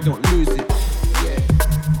I pray I don't lose it.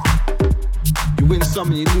 You win some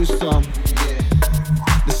and you lose some.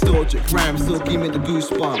 Nostalgic rhymes still give me the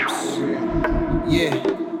goosebumps. Yeah,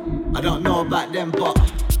 I don't know about them, but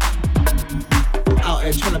I'm out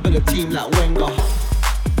here trying to build a team like Wenger.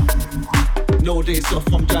 No days off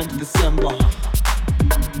from Jan to December.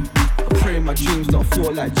 I pray my dreams don't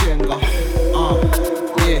fall like Jenga.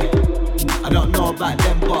 Yeah, I don't know about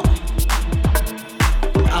them, but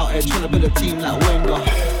I'm out here trying to build a team like Wenger.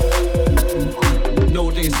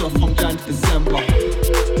 No days off from Jan to December.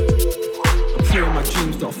 My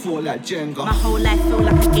dreams don't fall like Jenga. My whole life feel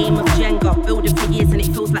like a game of Jenga. Building for years and it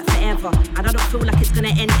feels like forever. And I don't feel like it's gonna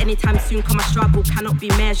end anytime soon, cause my struggle cannot be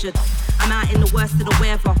measured. I'm out in the worst of the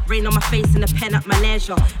weather, rain on my face and a pen at my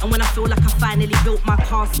leisure. And when I feel like I finally built my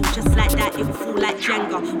castle, just like that it will fall like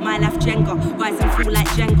Jenga. My life Jenga, rise and fall like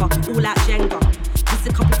Jenga, all out Jenga. Just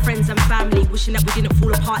a couple friends and family, wishing that we didn't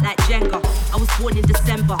fall apart like Jenga. I was born in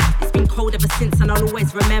December, it's been cold ever since and I'll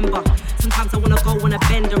always remember. Sometimes I wanna go on a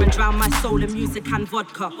bender and drown my soul in music and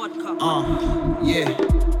vodka. Yeah,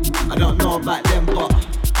 I don't know about them, but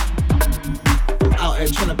I'm out here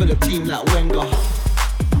trying to build a team like Wenger.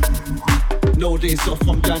 No days off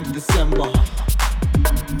from Jan to December.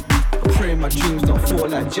 I pray my dreams don't fall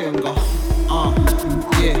like Jenga.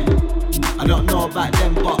 Yeah, I don't know about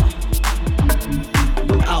them, but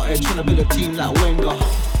I'm out here trying to build a team like Wenger.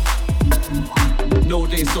 No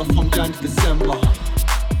days off from Jan to December.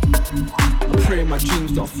 I pray my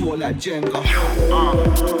dreams don't fall like Jenga.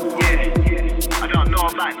 Yeah, I don't know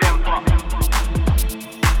about them, but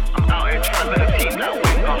I'm out here trying to build a team like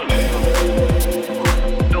Wenger.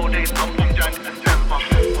 No days off from Jan to December.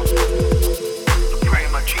 I pray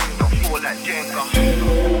my dreams don't fall like Jenga.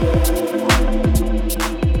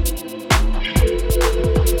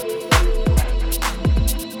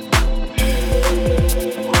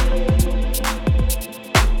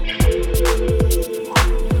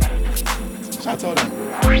 I told him.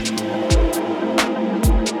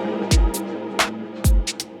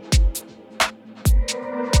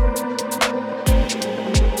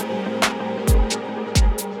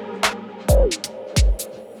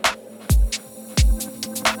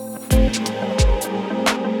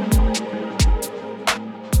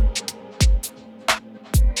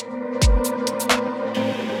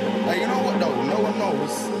 Hey, you know what though? No one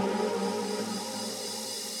knows.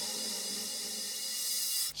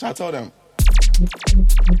 I told him.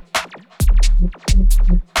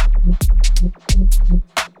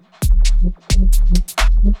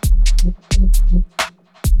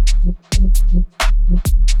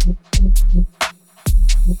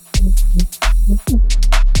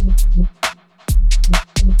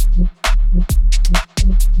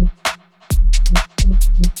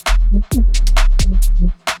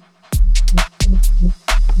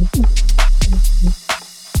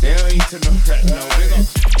 They don't need to know that now. Big up.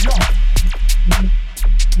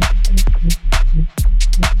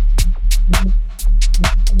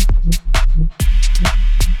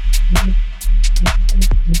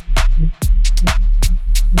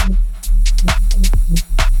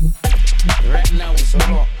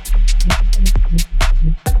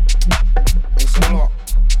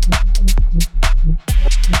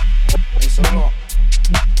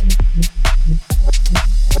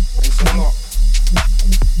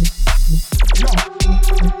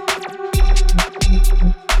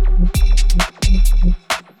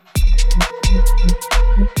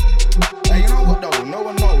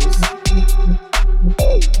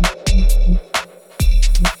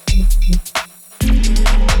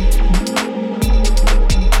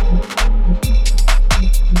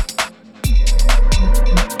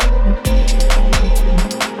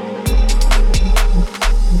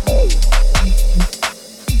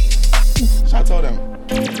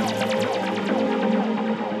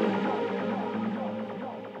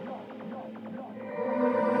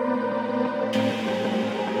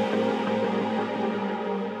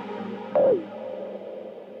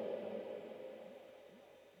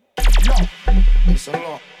 a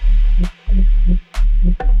lot.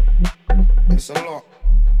 It's a lot.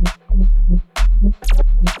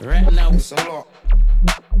 Right now, It's a lot.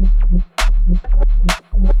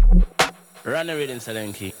 run the rhythm,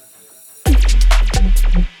 Salenki.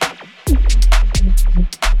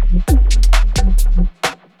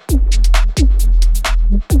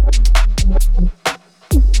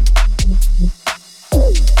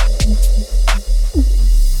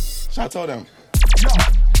 Shall I tell them?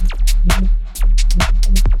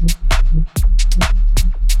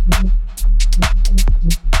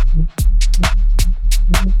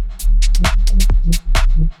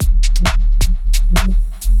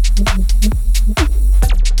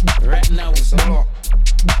 Right now, It's a lot.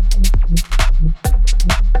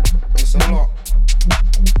 It's a lot.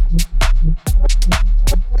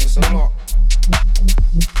 It's a lot.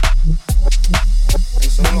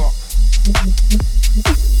 It's a lot.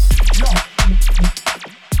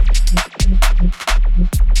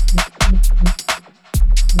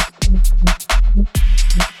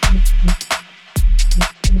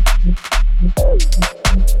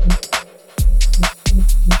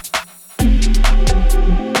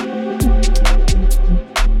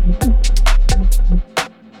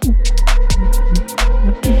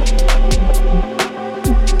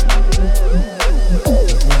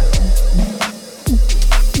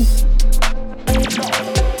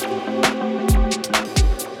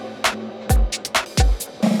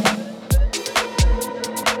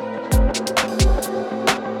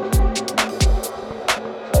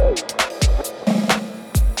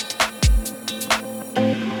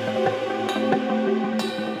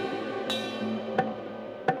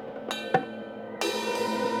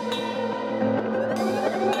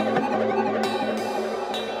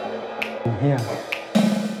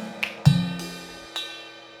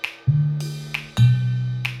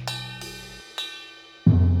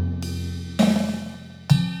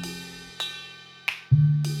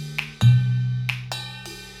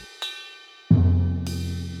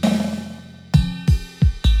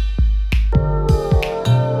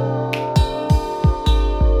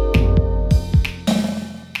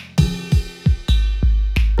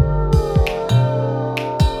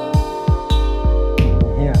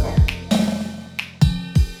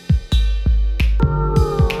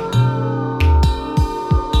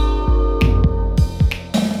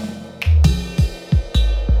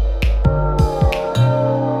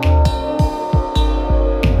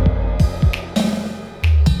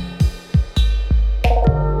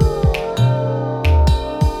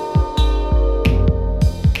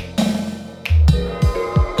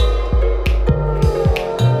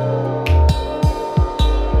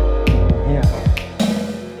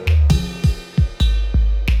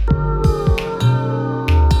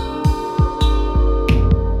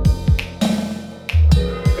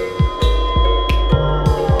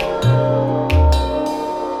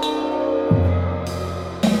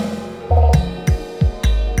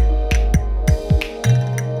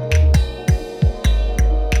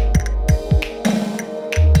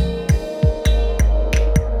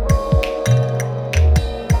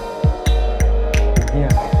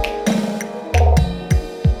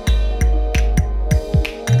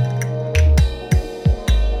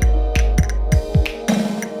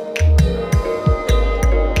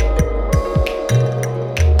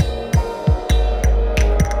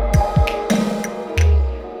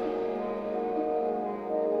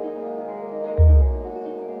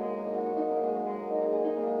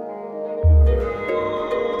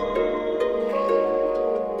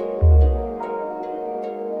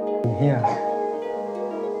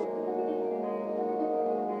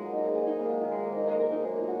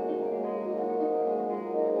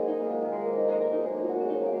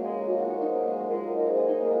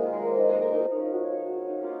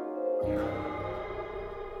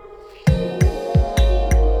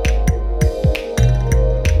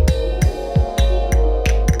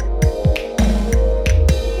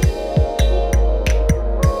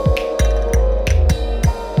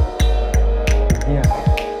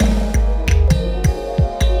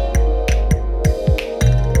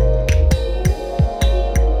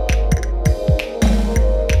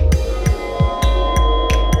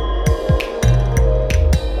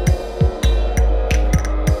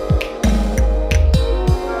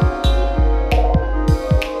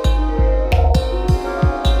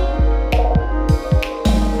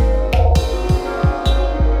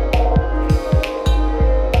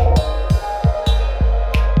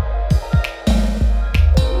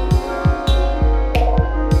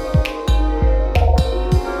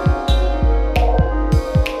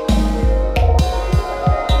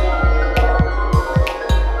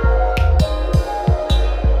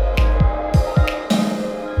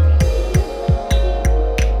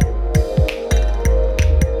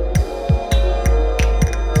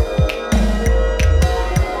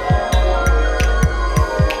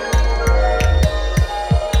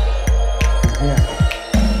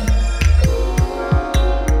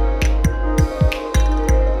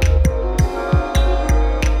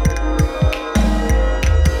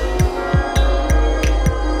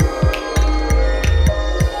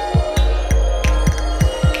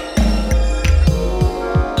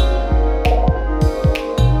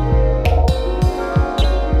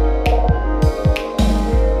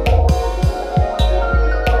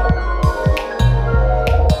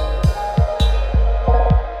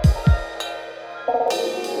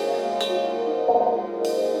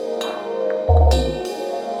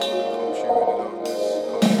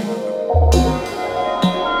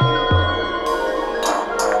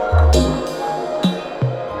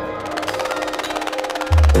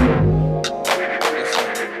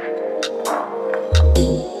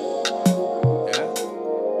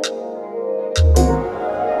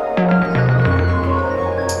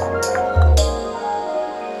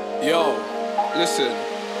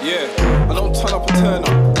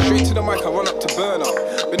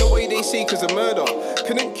 is a murder.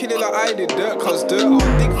 Couldn't kill it like I did dirt, cause dirt. I'll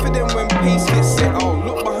dig for them when pace gets set. I'll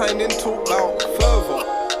look behind and talk about further.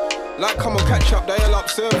 Like come on, catch up, dial up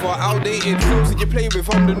server. Outdated flows that you play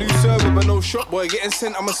with, I'm the new server. But no shop boy, getting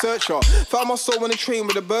sent, I'm a searcher. Found my soul on a train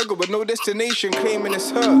with a burger with no destination, claiming it's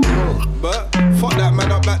her. But fuck that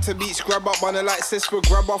man, I'm back to beats. Grab up on the light, says for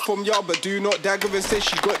grab up from y'all, but do not dagger and says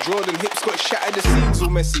she got Jordan hips, got shattered, the scenes all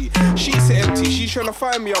messy. Sheets are empty, she's trying to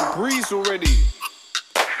find me, I breeze already.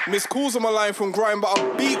 Miss calls on my line from grind, but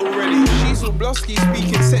I beat already. She's all blusky,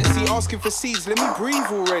 speaking sexy, asking for seeds, let me breathe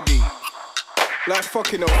already. Like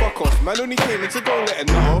fucking no fuck off. Man only came in to go let a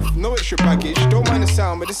nut off. No extra baggage, don't mind the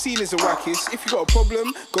sound, but the scene is the wackest. If you got a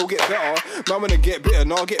problem, go get better. Man wanna get bitter,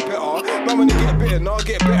 nah get better. Man wanna get bitter, nah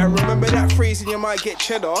get better. Remember that phrase and you might get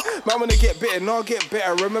cheddar. Man wanna get bitter, nah get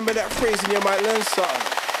better. Remember that phrase and you might learn something.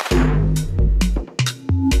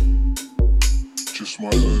 Just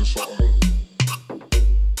might learn something.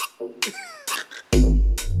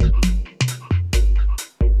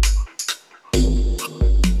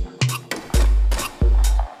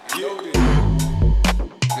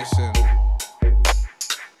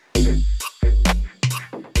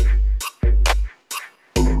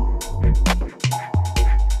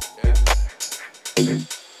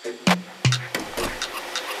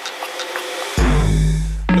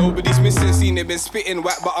 Been spitting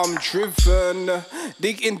whack, but I'm driven.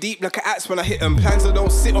 Digging deep like an axe when I hit them. Plans that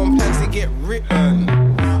don't sit on, plans that get written.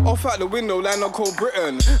 Off out the window, land on cold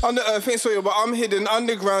Britain. Under earth ain't soil, but I'm hidden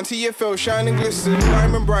underground. TFL, shine and glisten.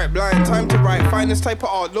 Diamond bright, blind, time to write. Finest type of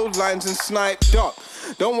art, load lines and sniped up.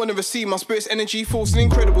 Don't wanna receive my spirit's energy, force an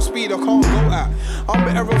incredible speed I can't go at. I'm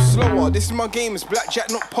better off slower. This is my game, it's blackjack,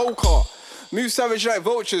 not poker. Move savage like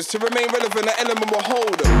vultures to remain relevant, that element will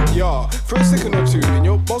hold. Yeah, for a second or two, and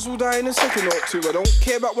your boss will die in a second or two. I don't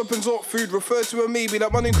care about weapons or food, refer to a maybe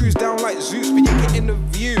like running crews down like Zeus, but you're getting the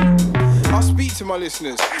view. I'll speak to my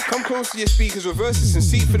listeners, come close to your speakers, reverse this and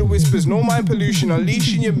seek for the whispers. No mind pollution,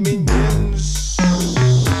 unleashing your minions.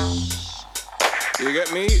 You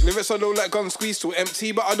get me? Lyrics I load like guns, squeeze still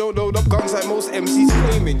empty, but I don't load up guns like most MCs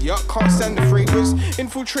claiming. Yuck, can't stand the fragrance,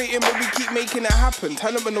 infiltrating, but we keep making it happen.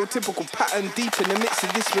 Talent with no typical pattern, deep in the midst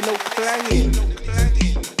of this with no clanging.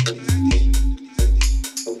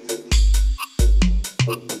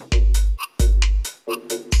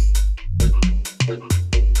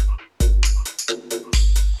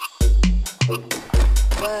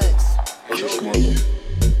 Words.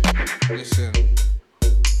 Listen.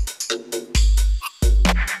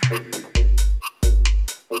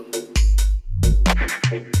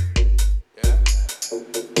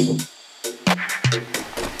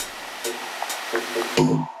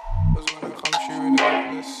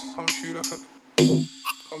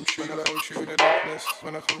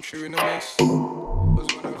 When I come true in the mist, when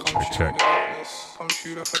I come true in the darkness, come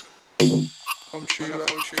true like come true like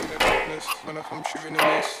come true in the darkness, when I come true in the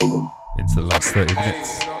mist. Into the last 30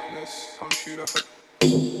 minutes. Come true like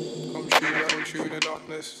come true in the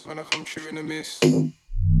darkness, when I come true in the mist.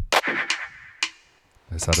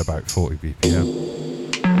 It's at about 40 BPM.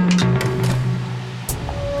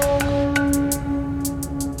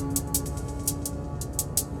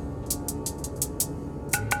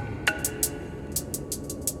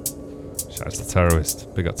 Shouts to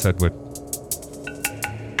Terrorist. Big up Tedwood.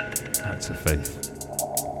 Out to Faith.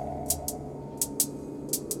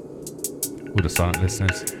 All the silent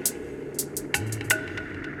listeners.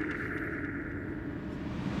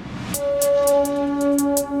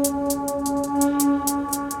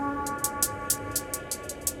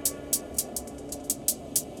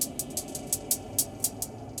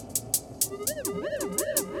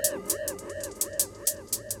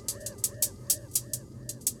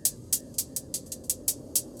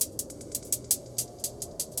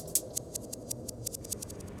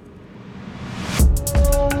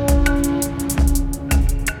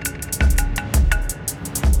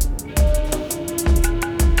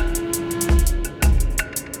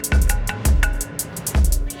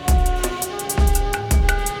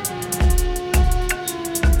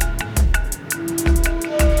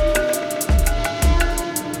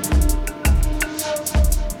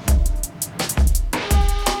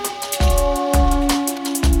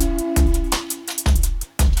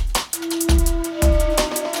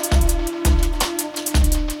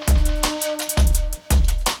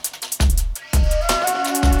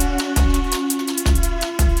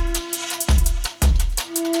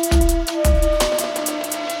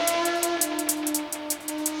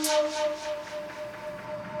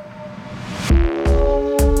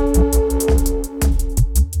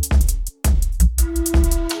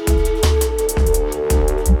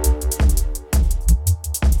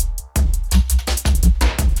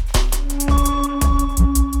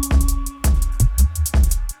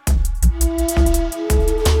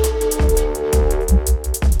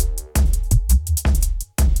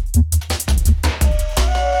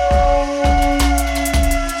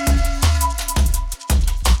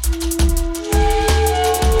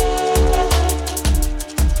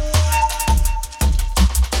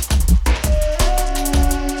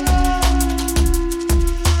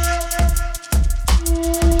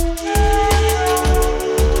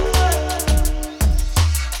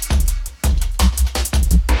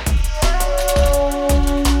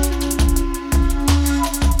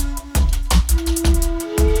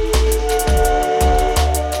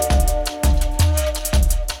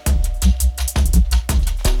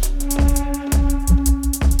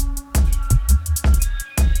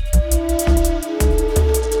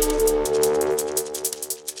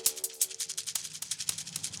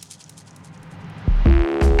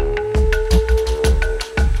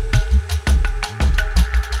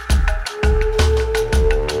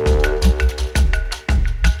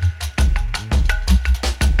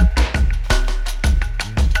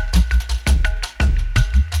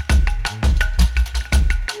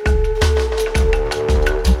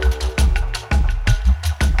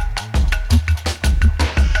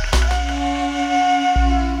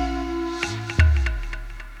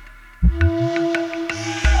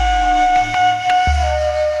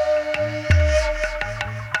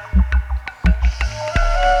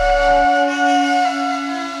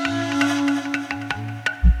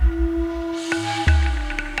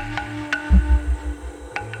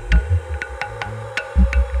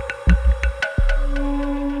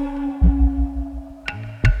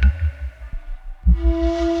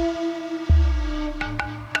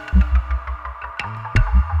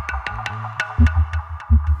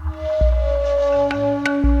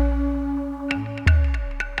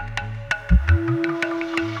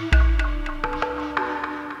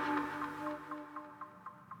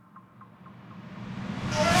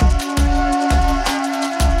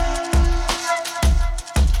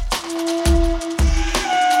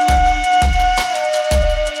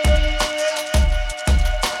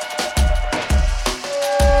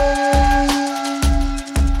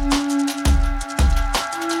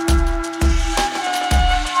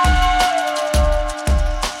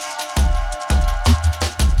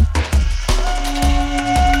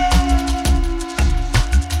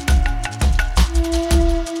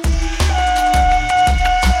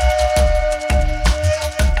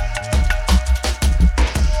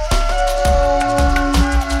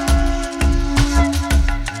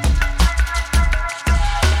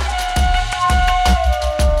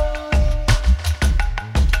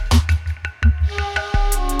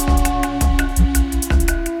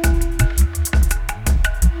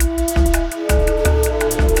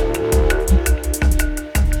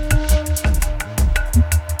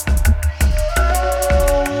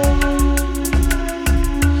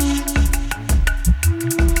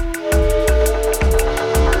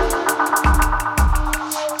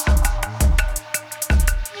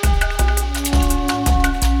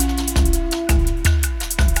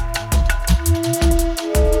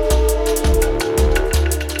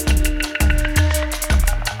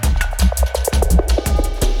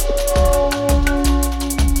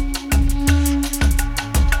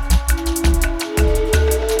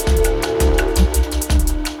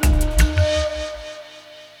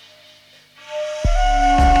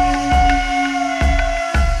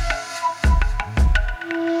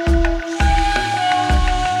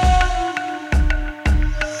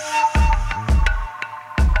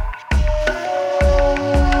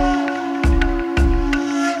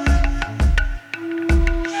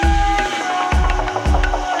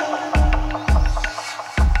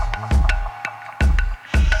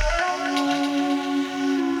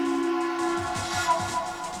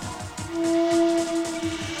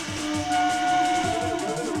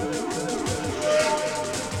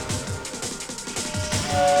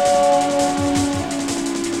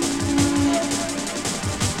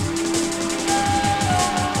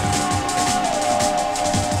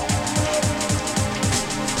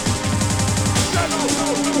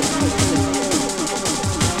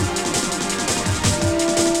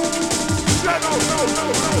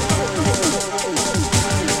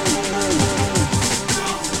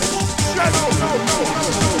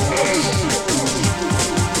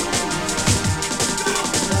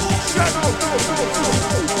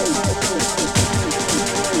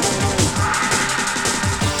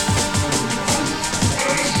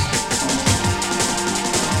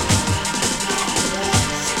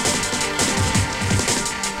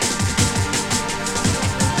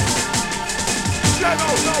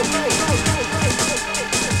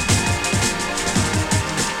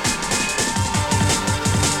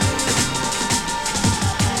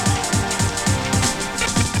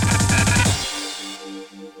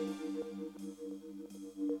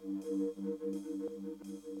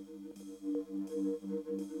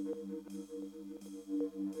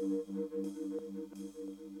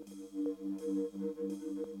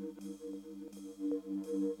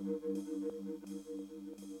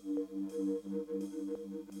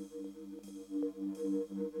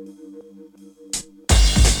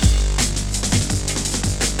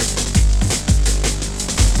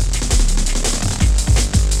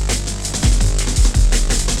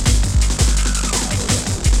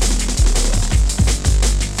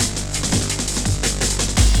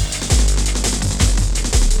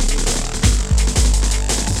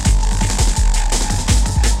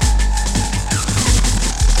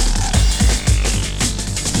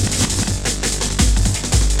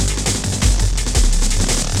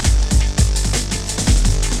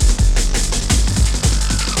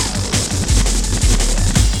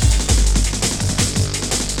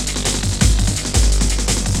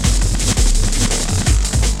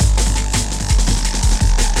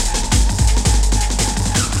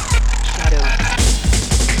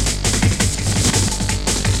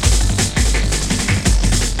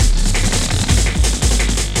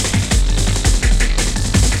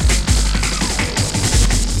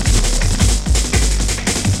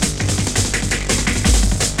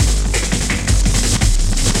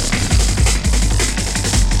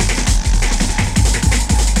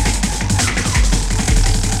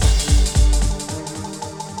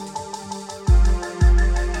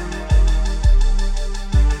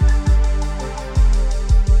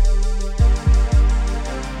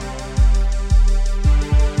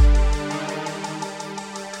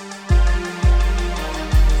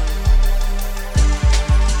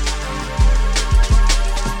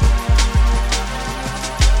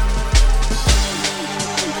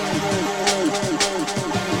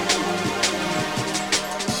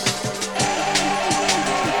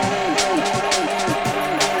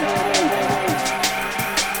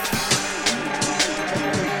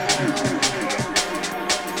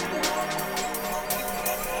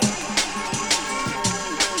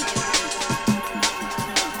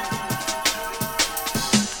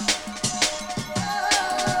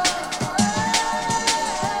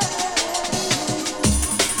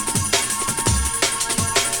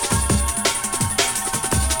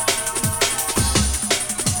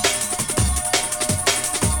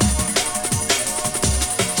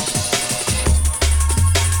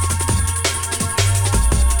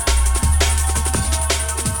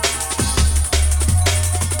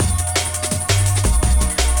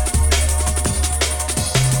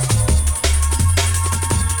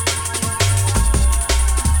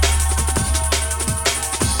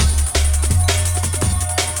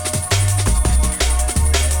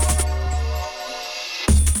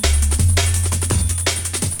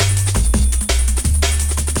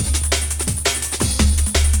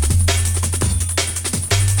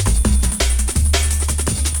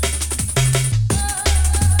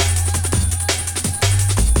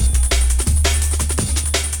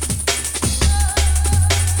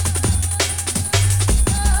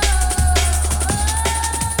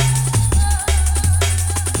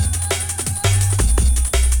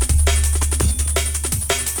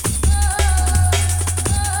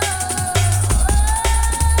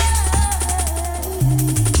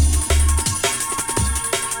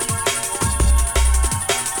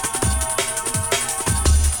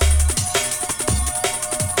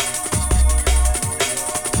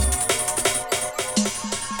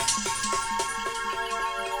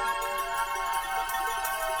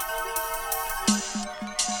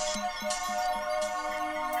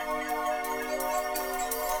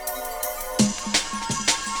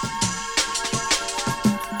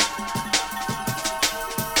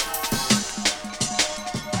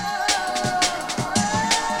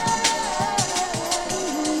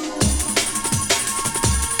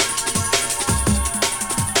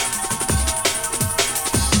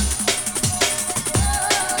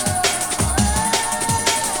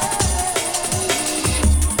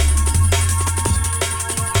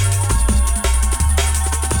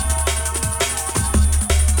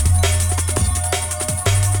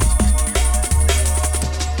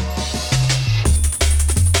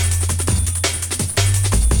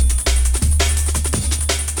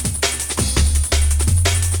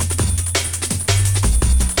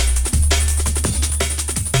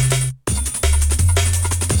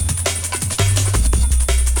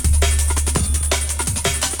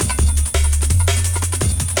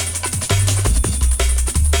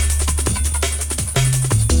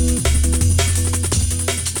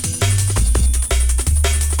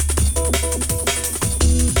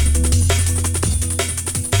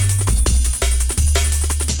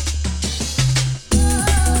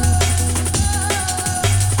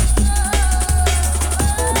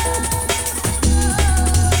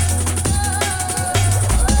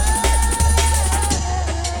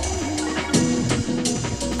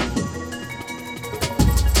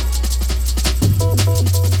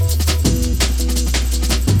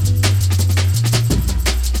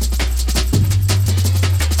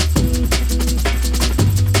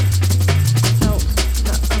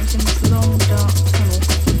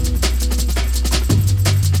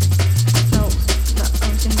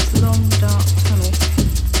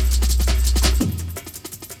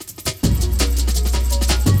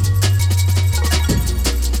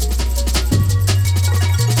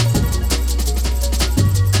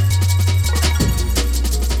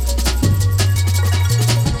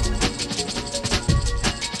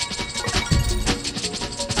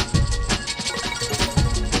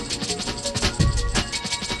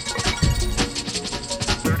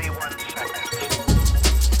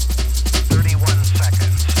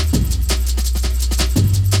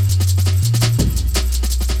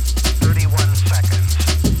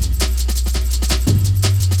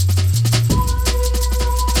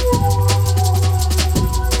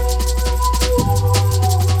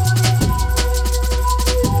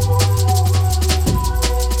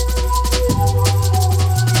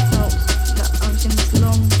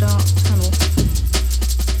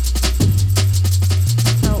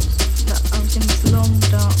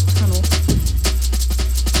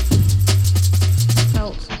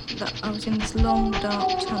 was in this long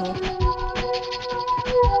dark tunnel.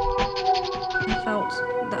 I felt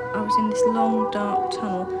that I was in this long dark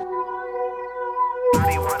tunnel.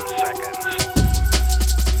 31 seconds.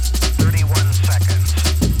 31 seconds.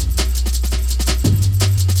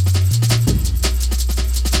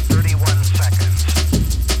 31 seconds.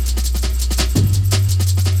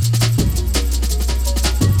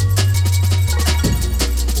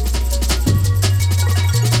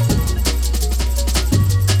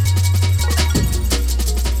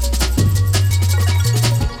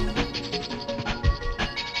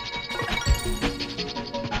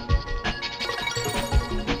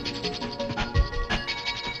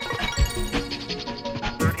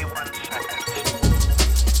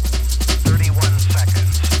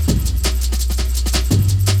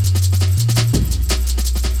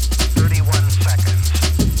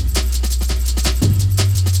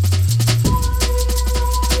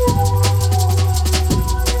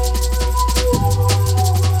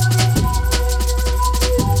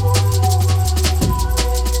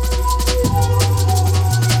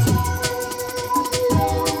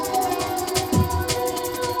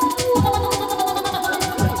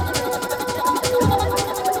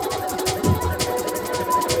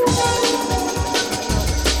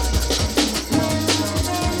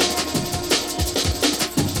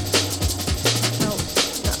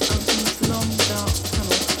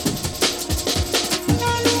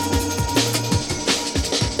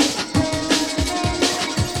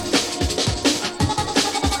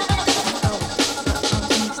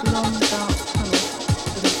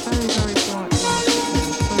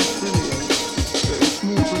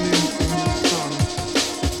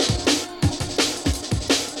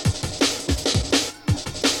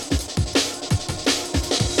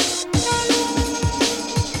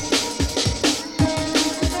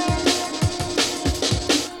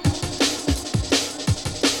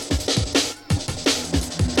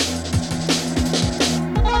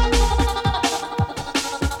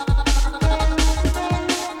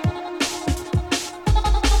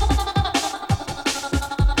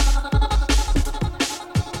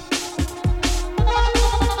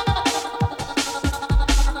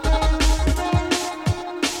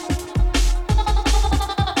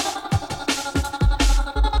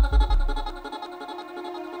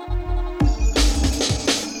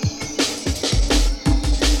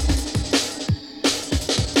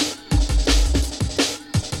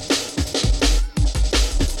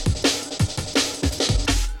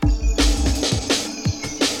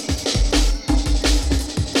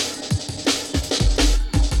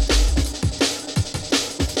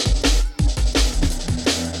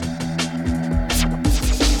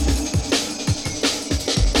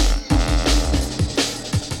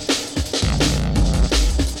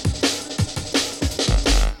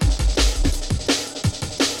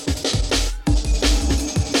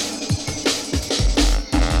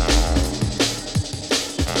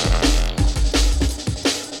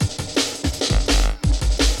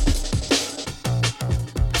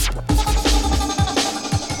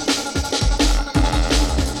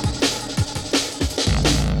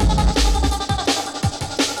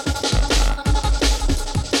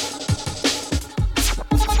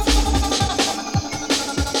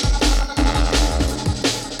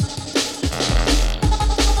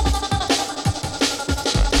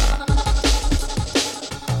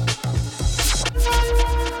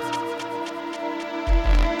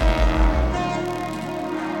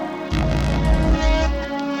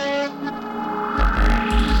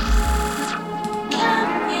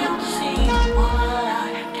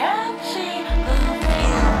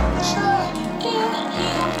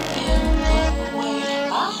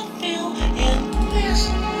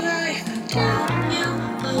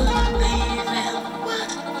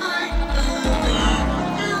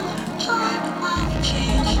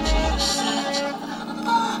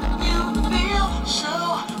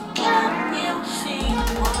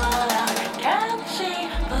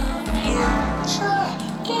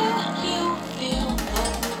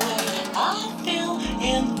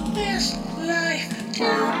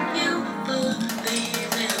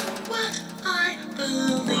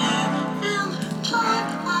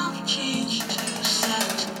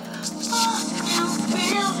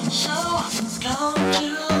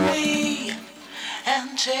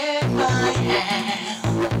 Take my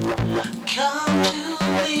hand, come to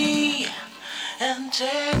me and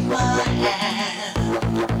take my hand.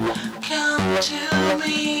 Come to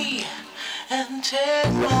me and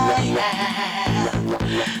take my hand.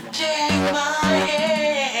 Take my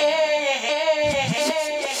hand.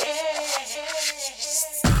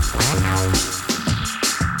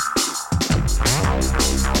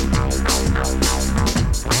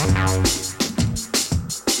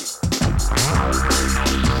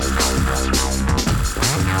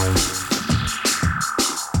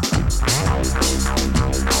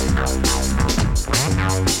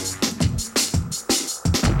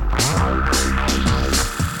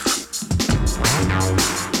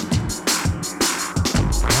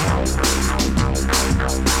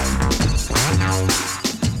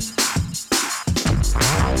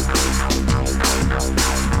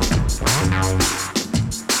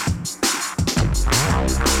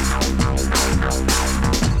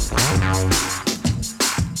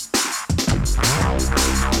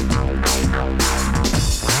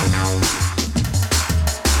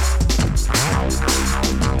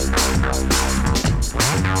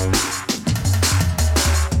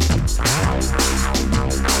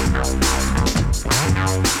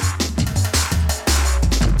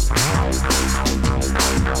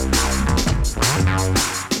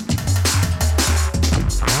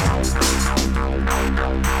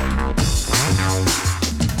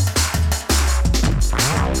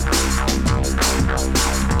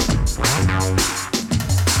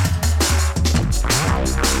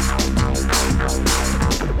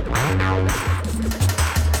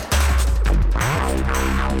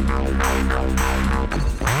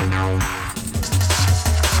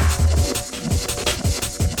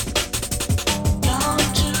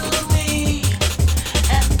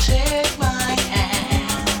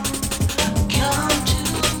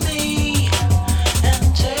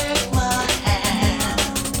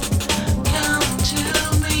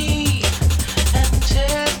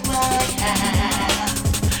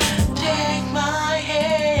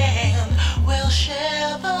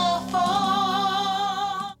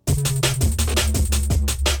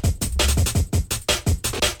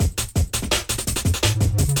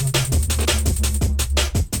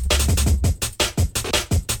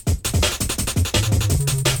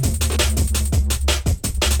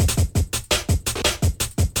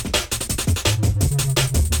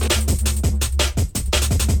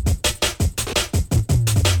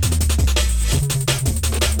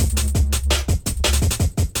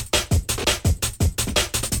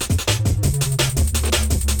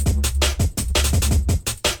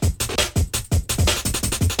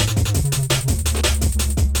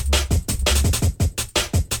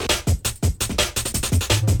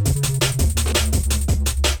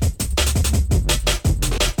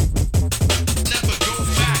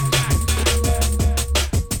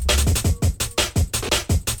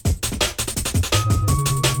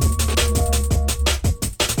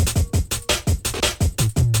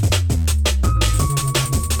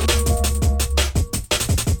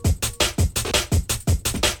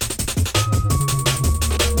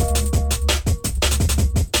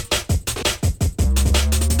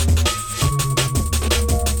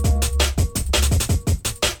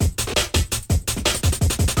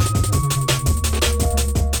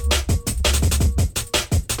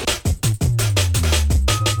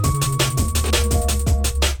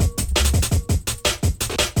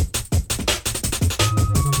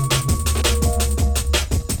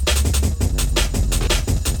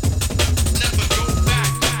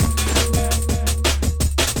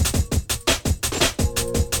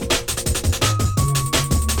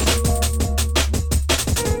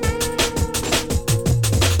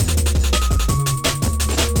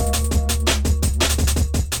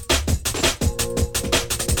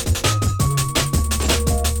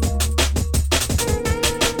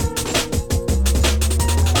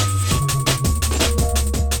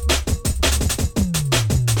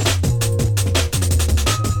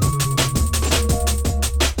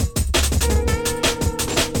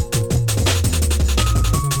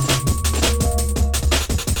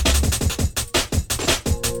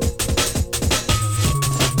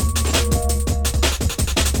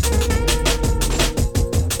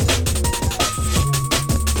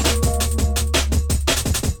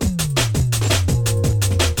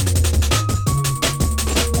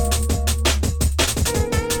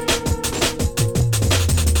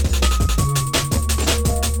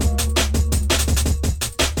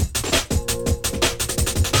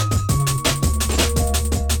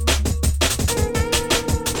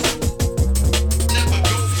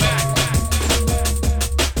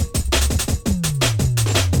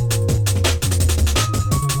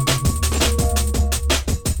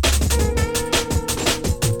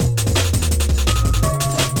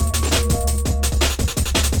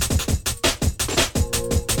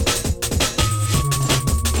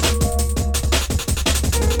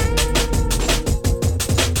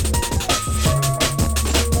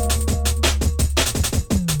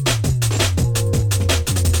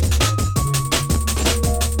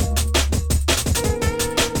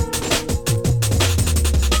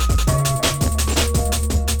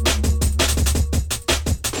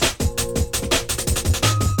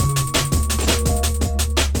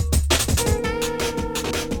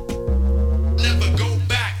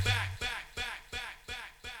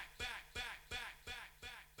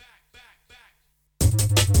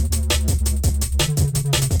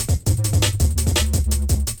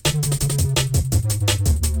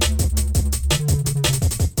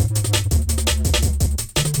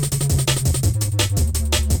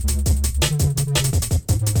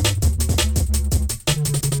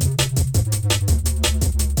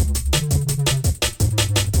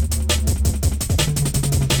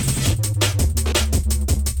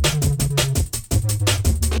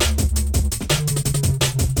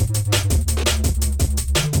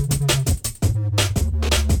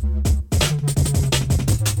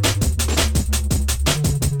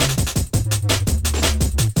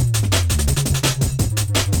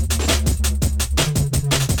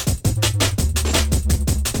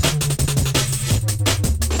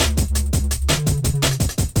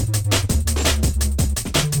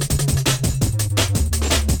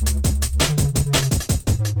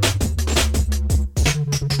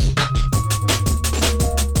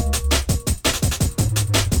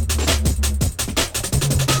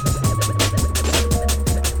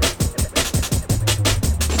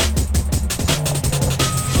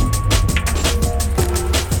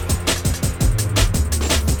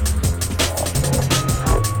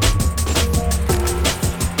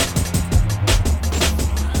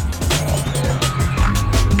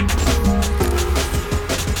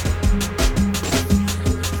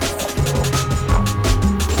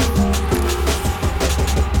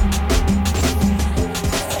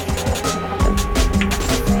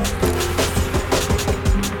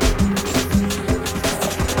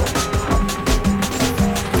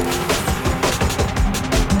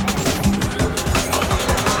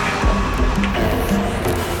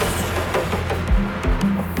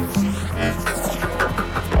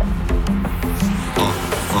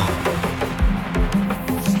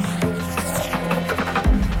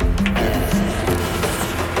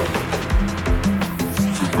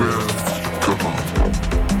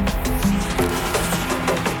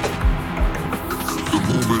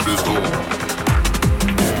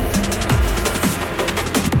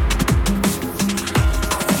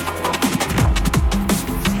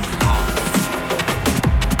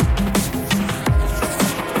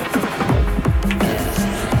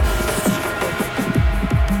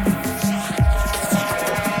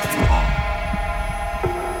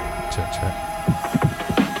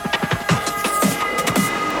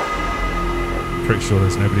 Pretty sure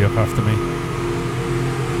there's nobody up after me.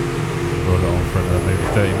 Roll it on for another maybe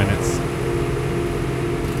 30 minutes.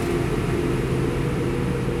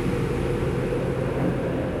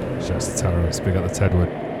 Shouts to Taros, big up the Tedwood.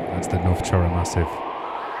 That's the North Chorra Massive.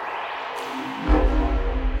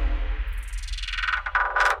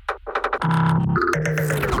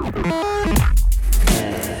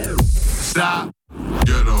 Stop,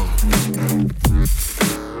 get on.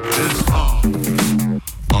 It's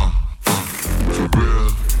for real.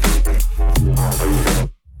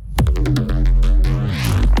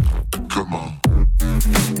 Come on.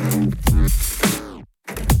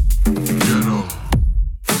 Get on.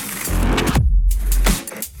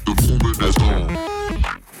 The movement is on.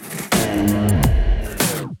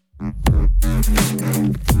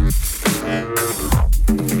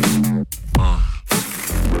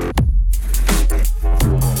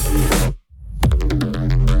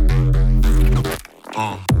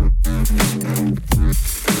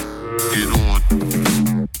 Get on.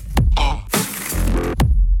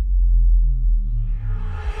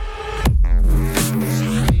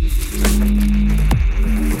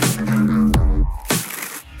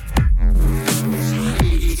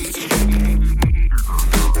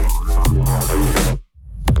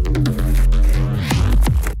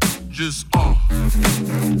 Just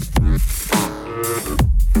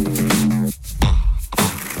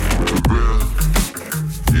real.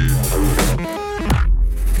 Yeah.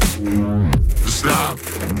 Stop.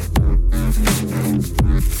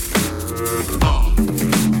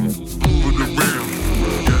 Moving around.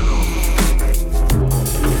 Get on.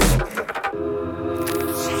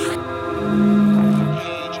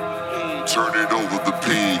 Turn it over the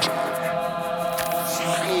page.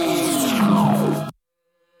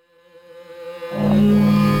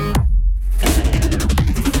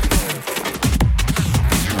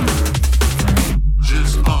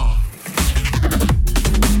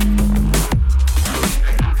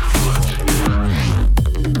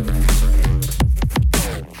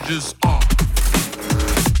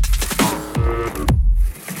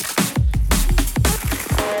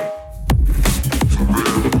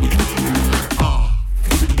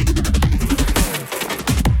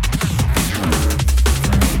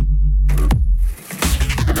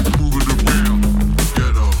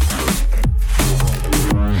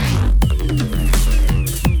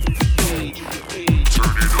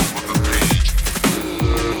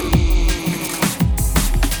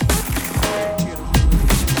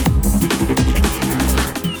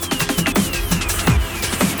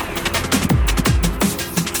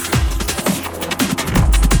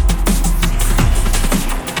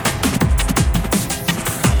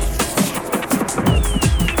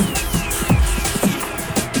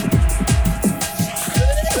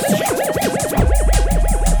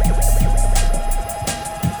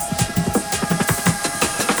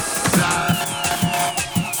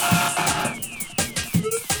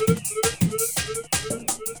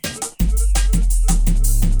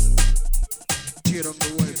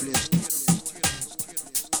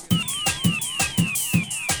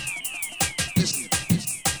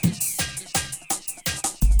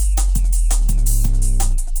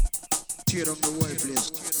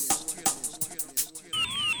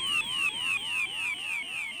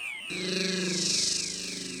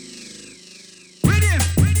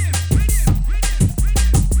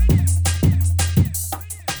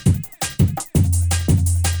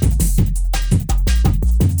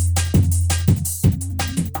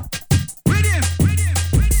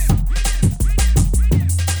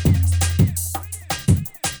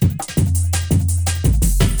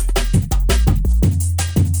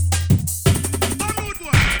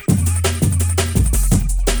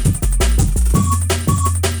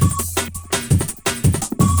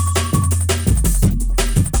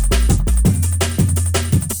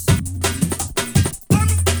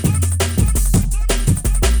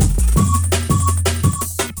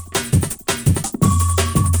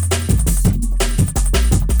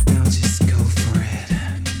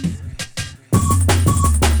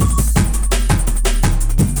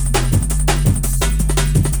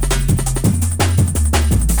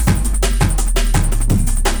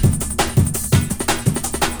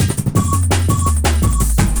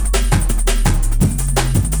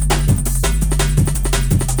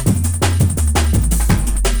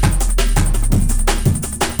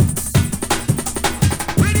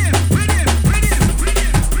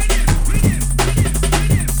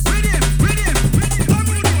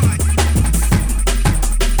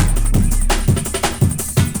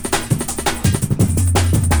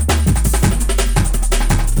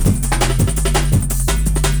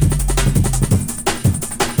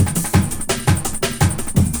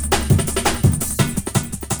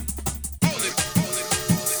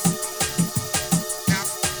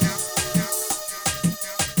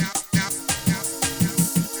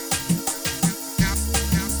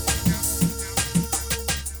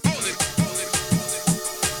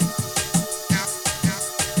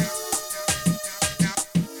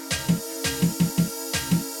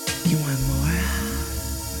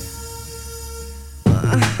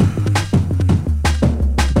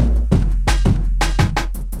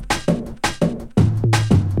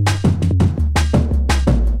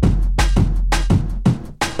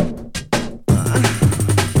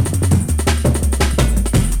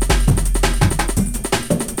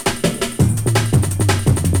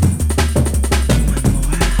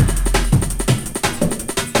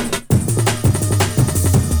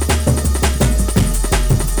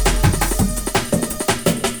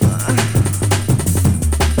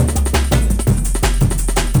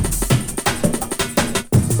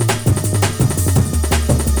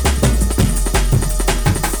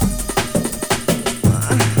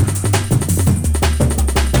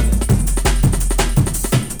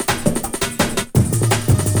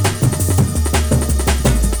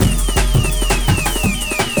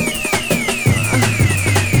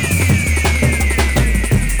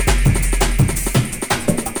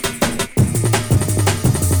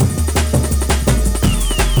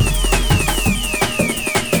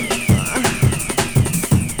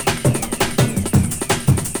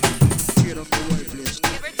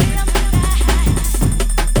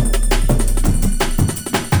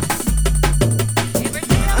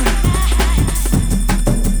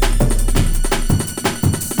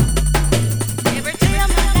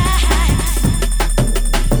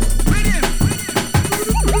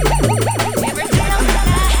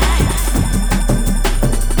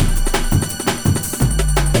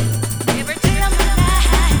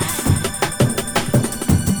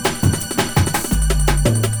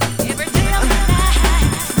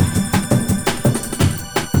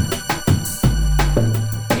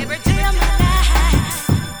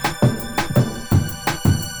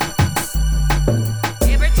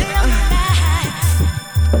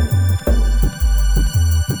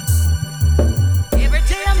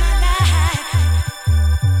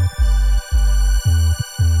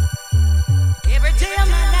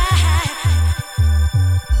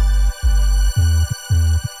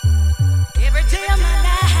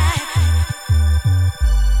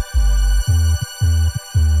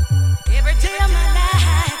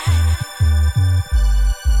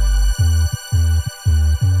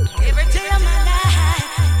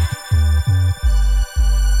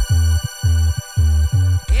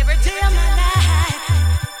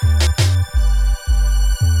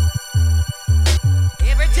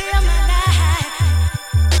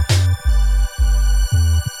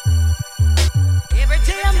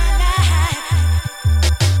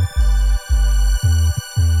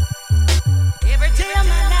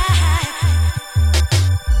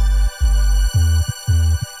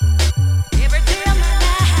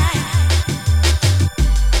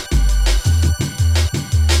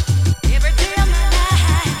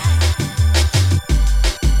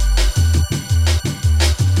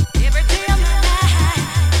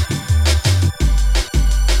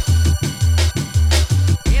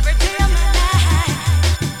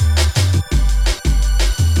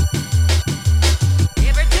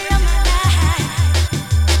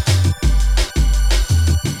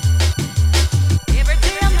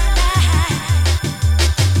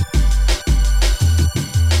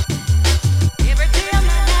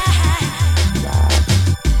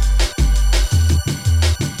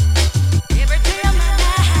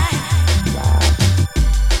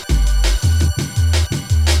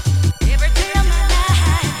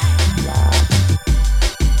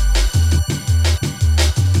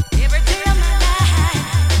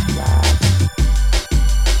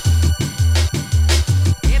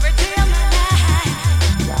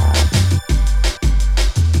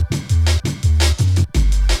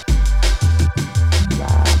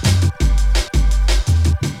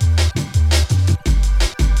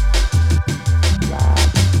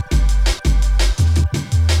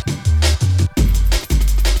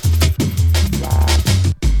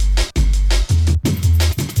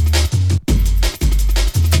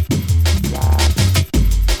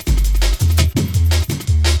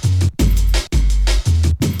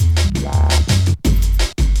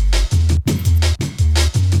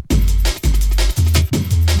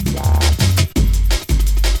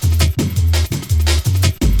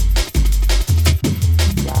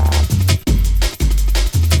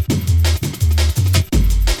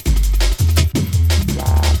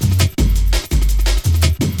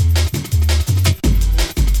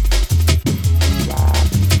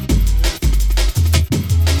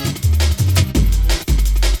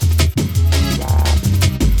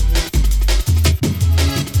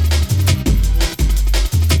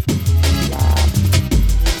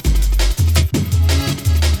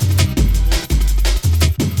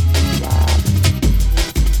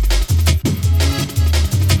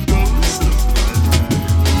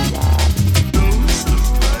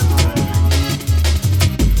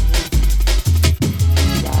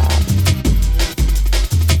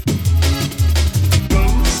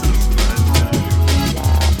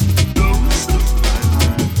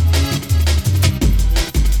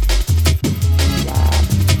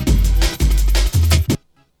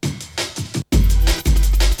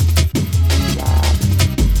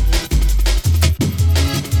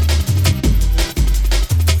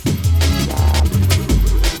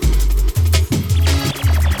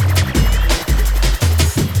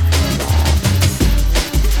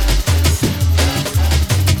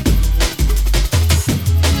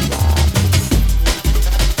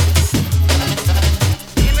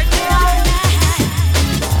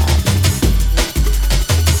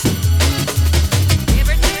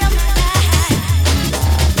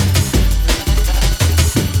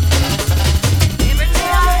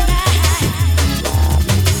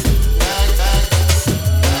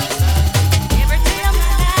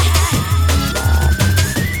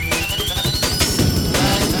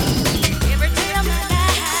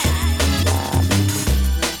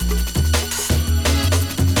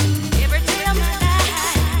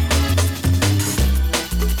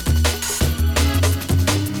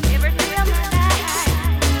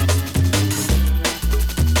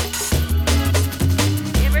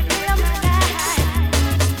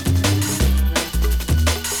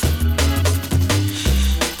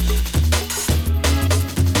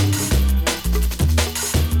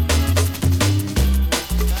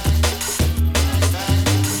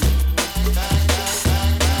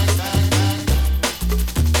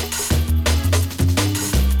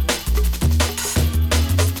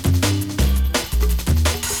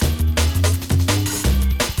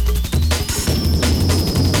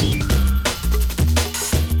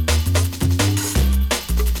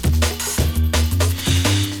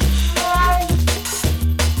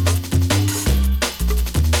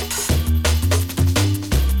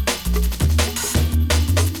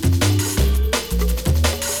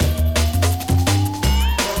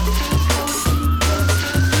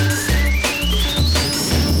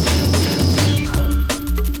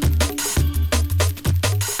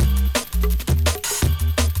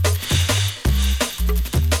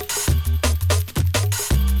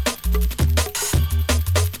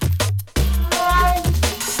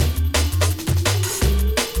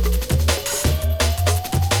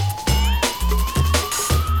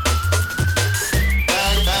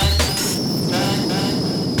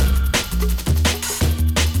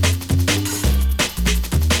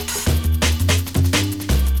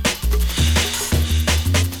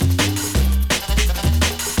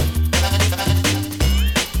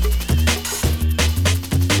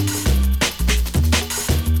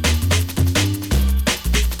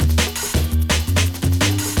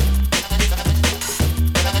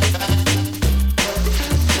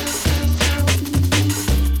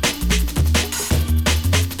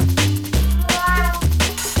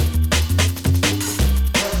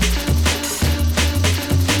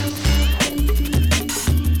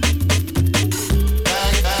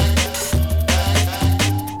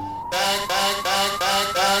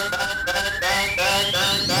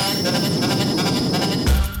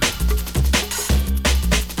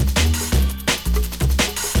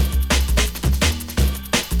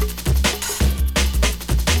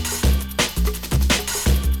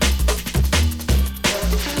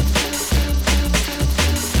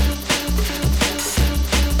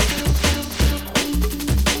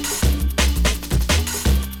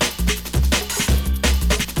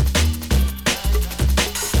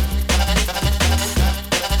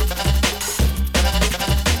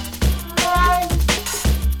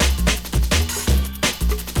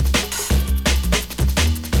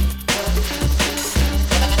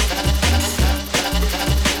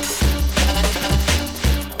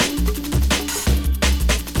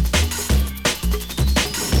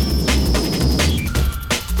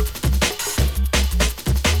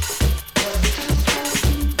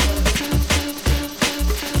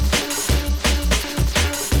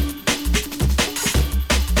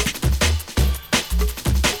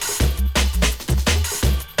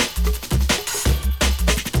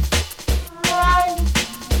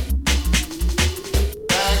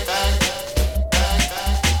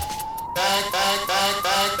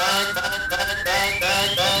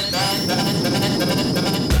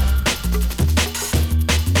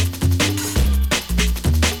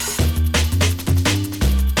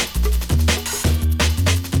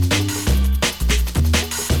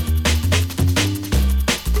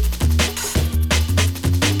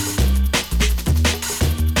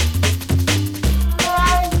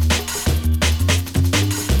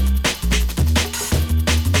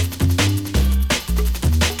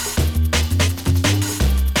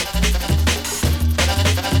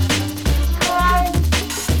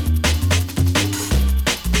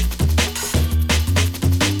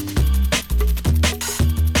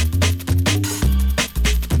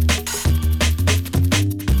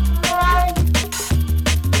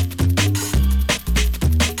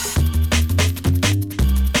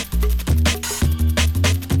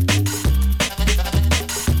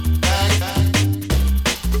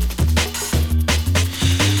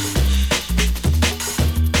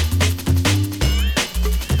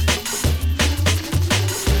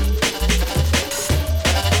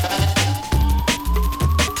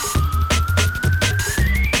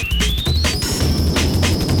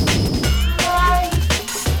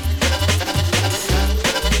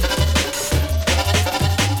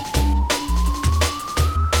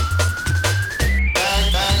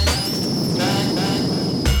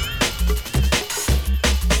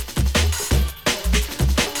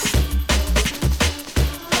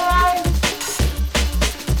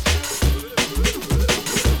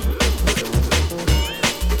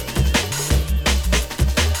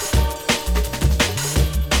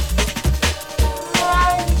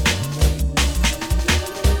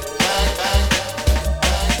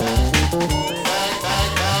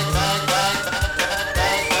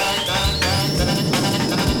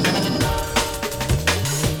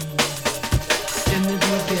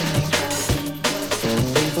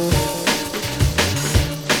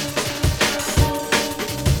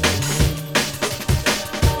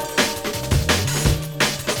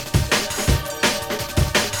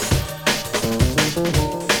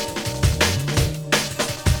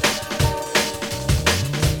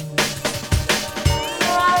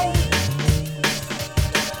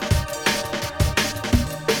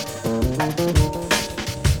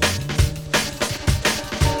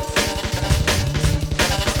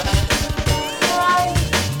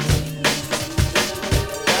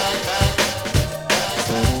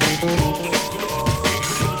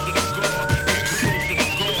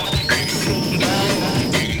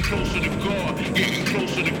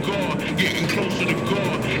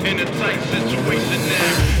 in a tight situation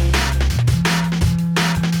now.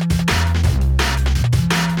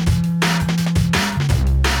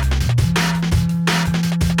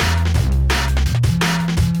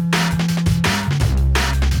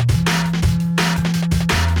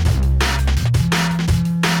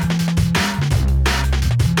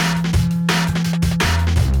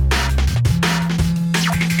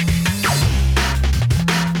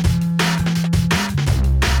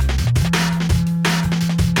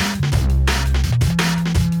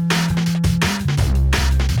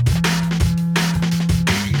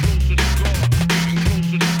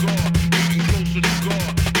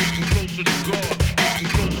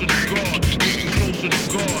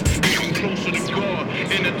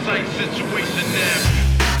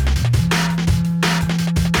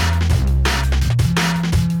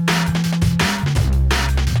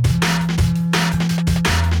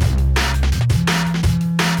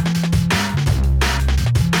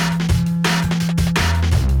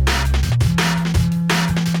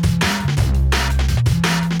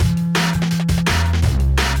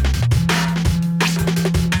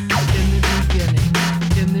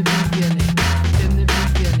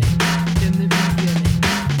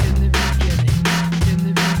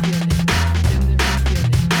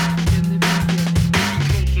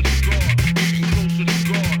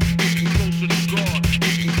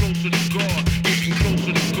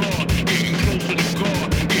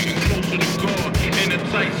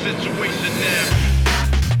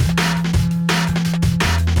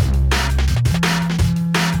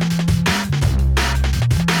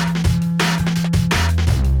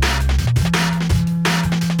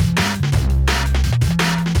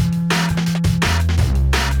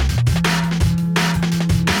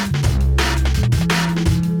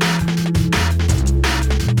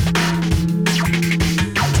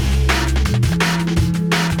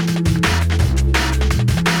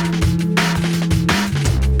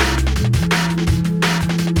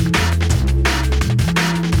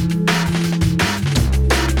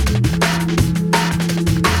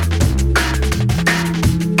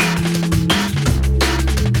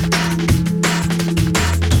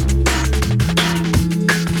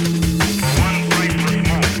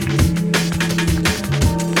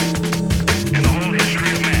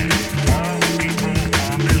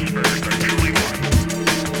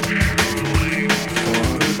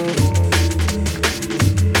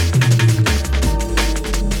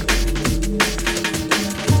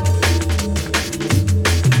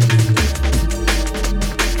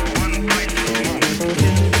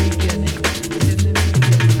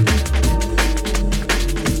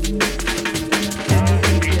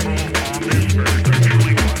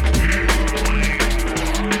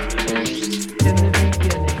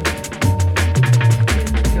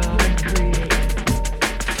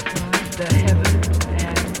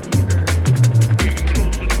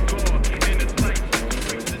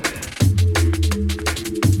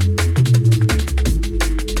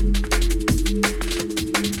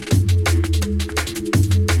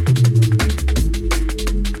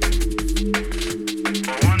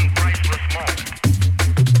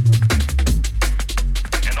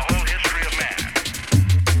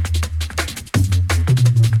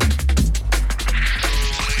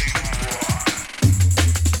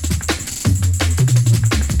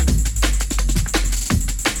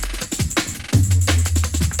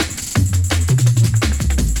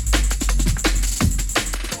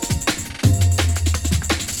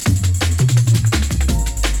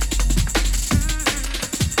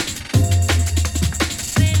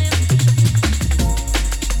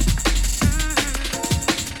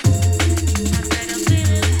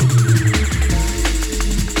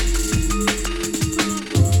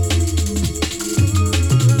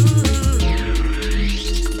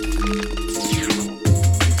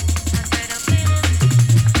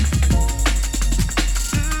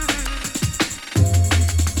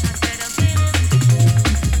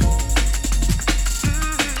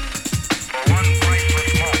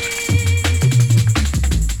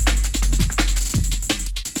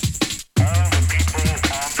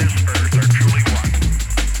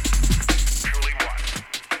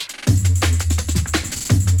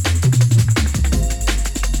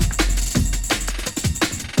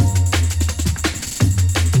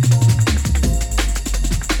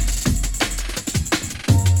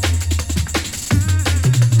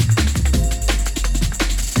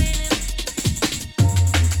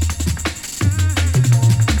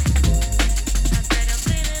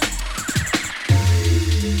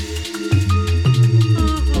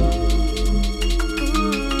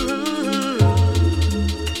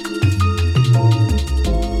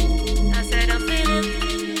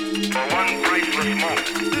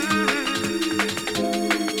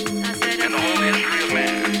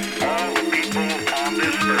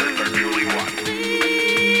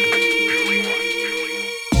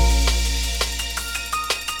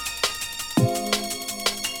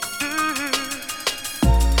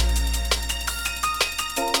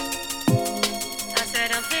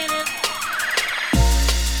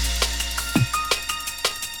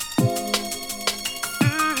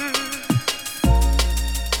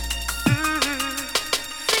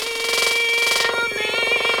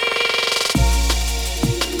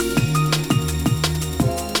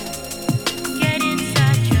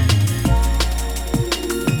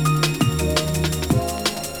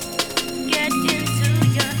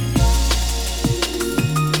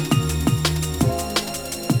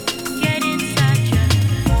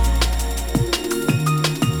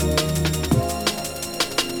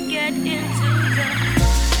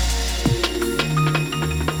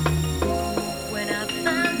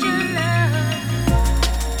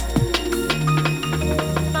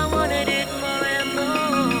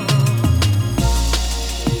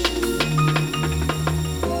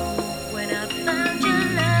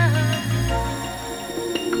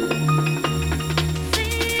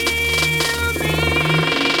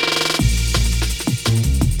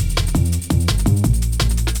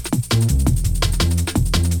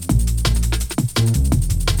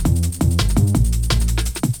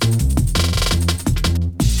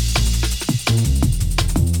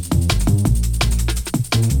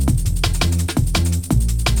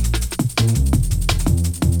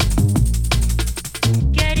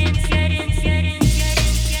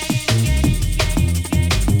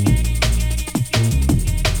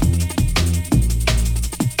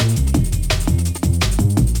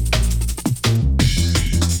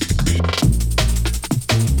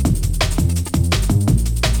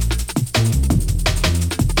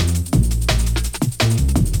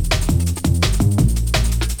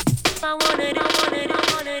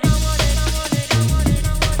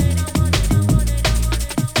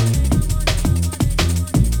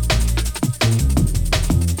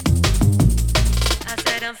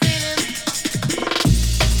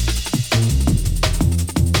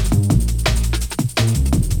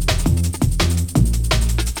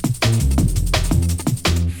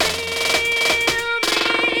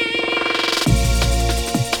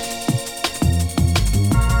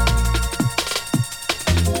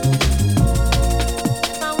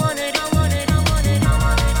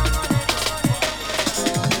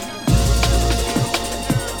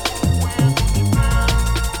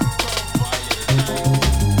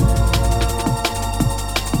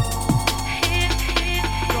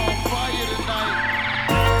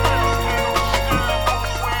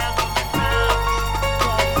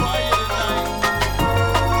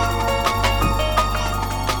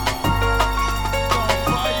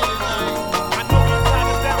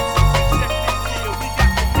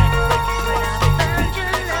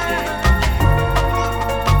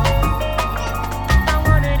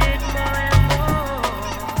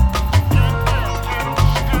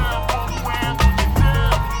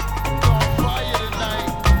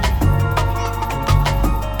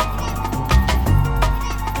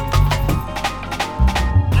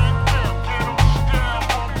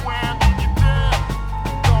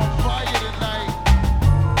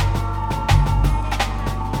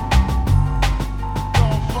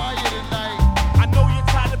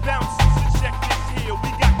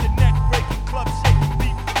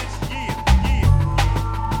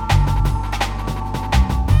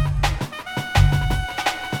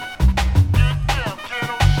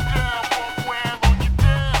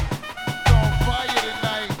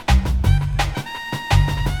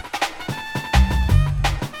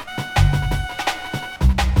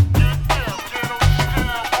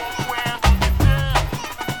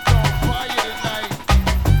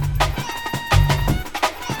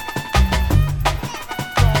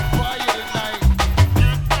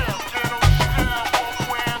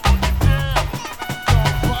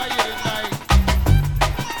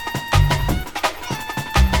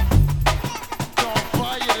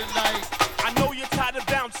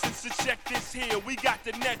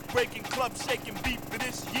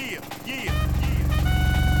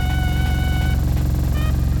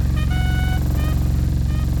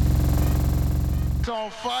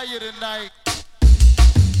 fire tonight.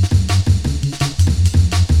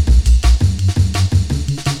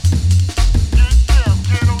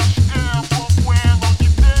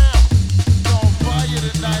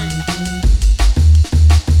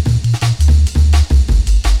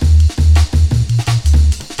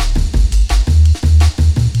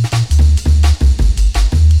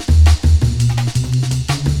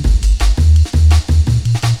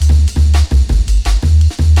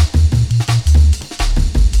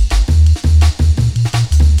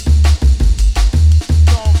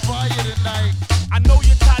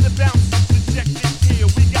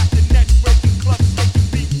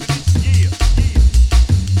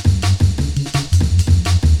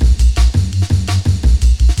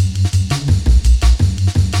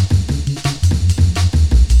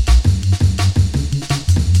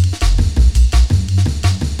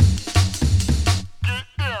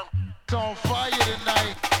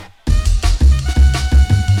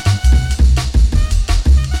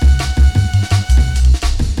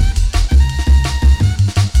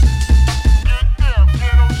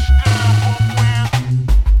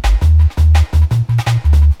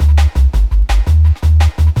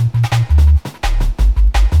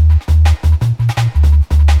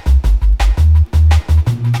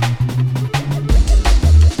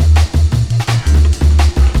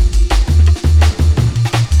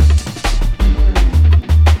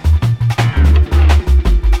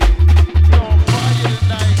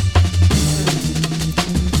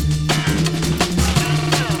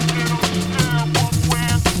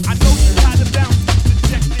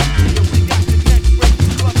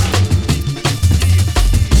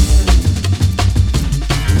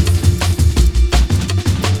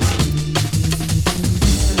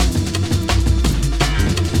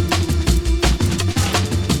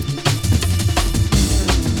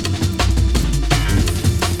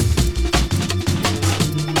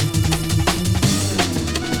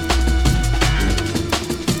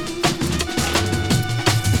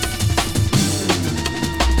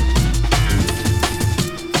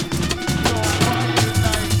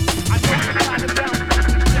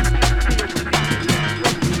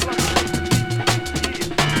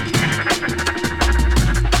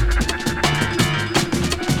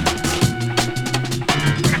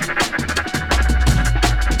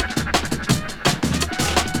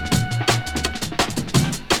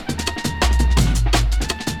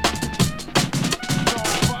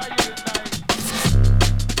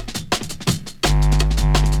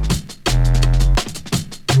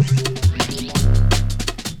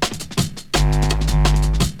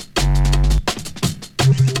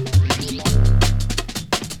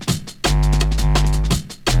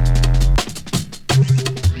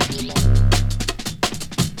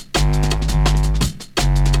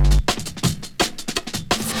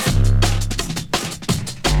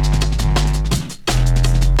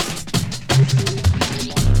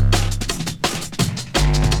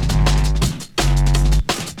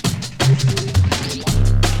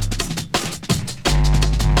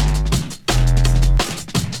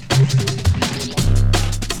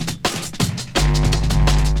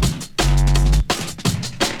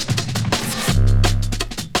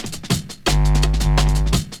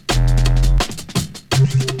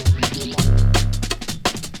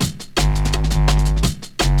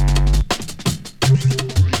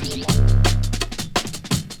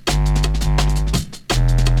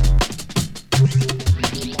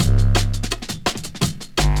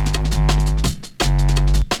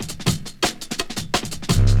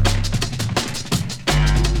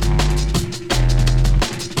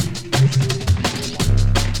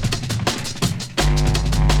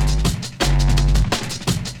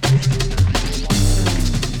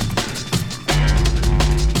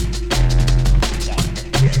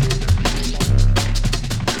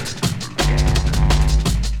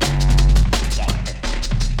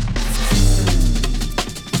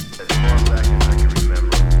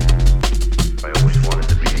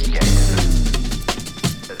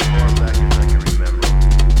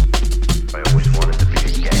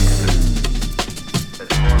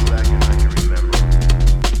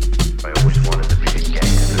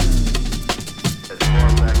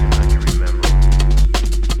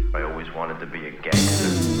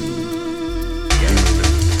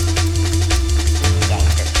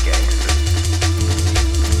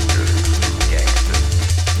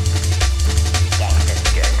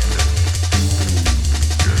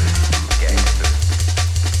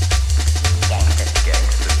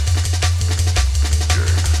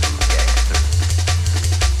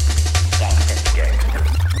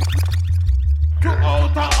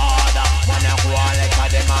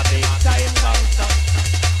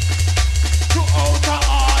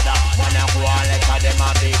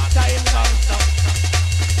 a big time gangster.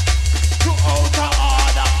 Too out of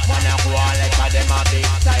order, wanna go on like a them a big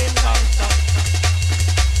time gangster.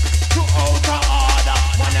 Too out of order,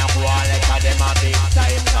 wanna go on like a them a big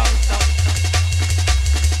time gangster.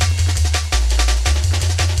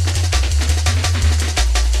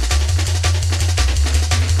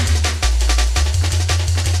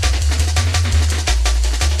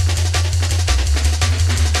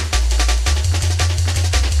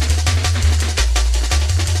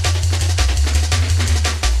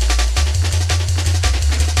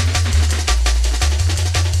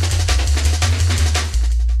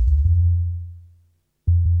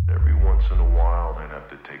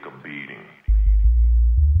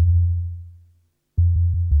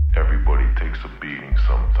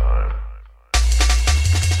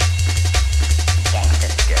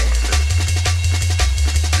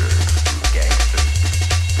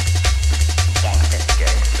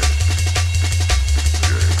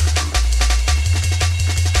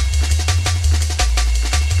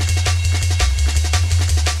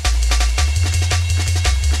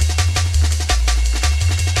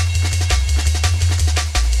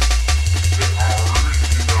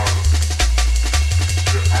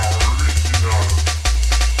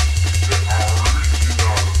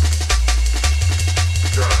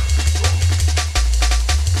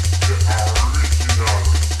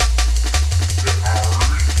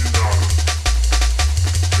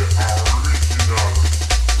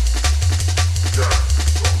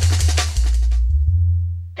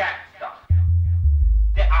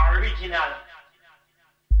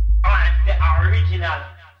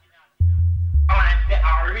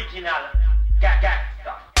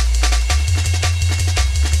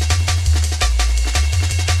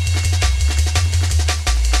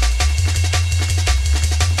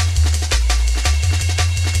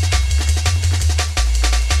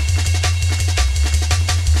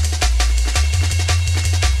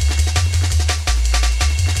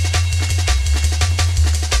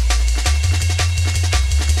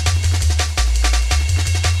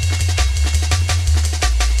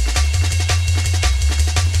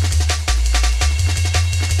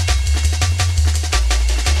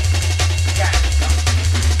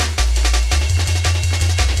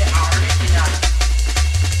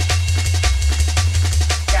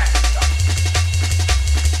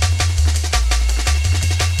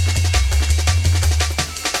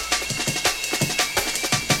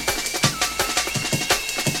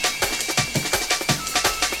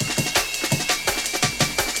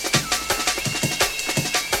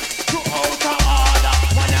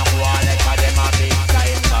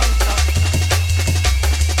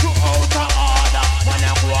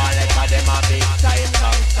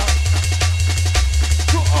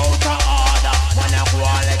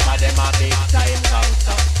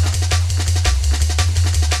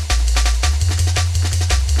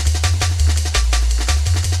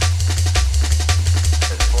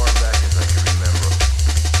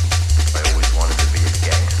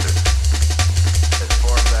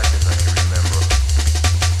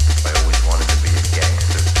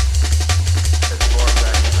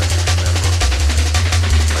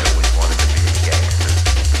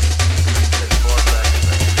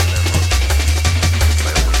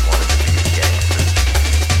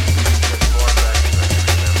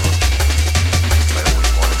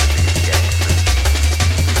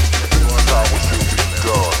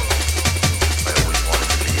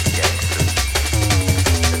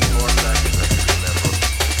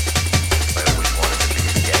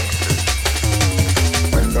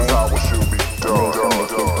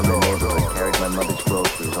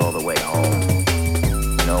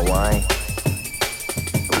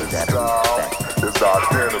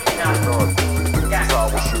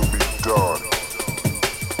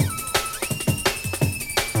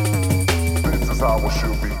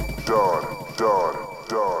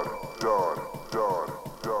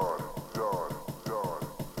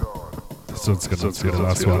 So it's gonna be the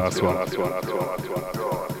last one.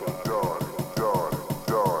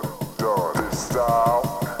 This style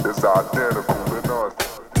is identical to none.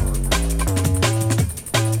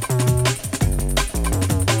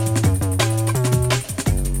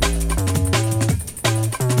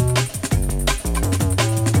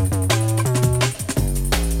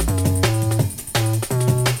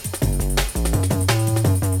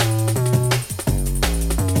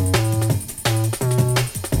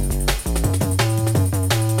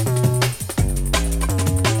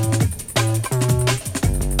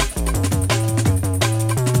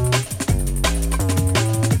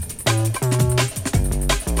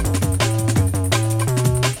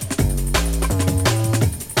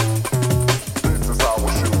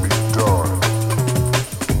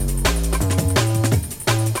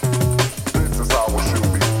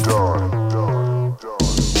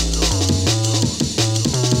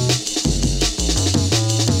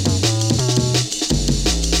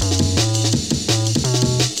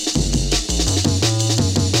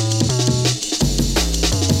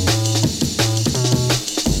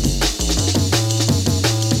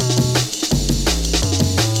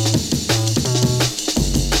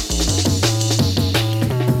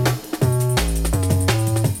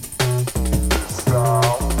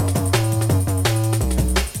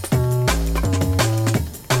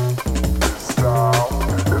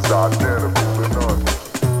 Out to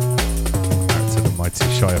the mighty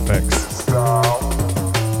Shy FX.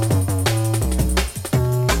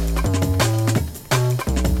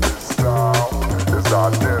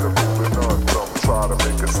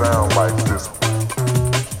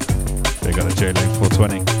 Big up the J-Lane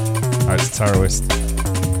 420. Out to Terrorist.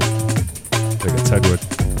 Big up Tedwood.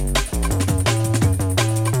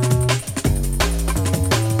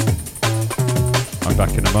 I'm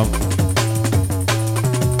back in a month.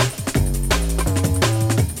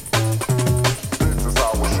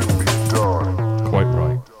 Quite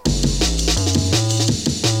right.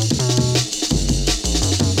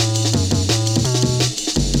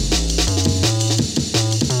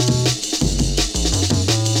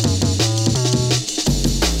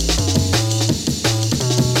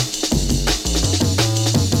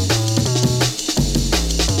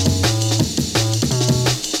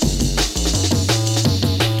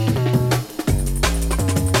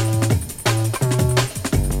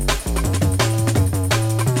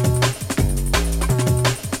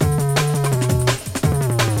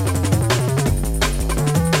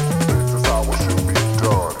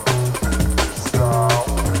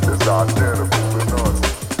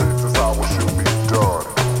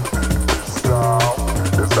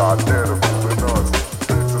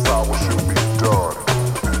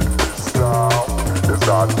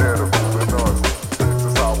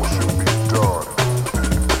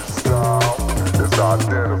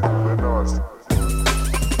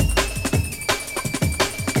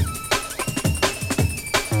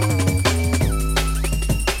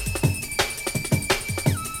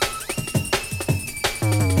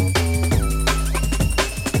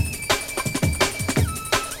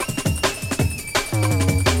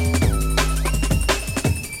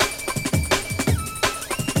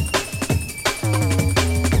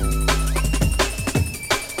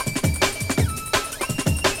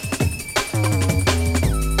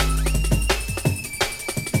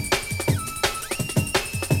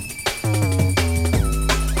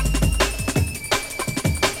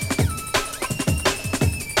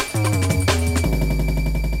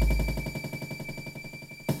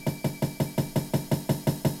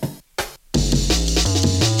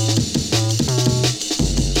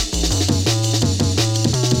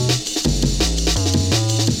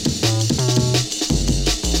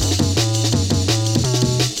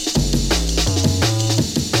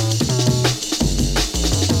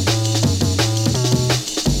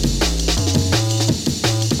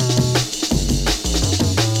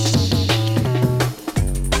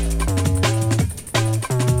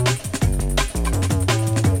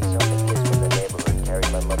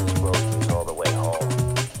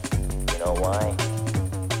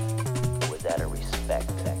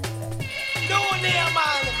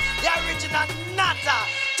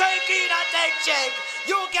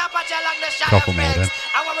 Couple more then.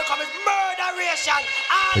 And when we come is murderation.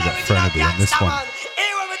 Big up Frenemy on this one.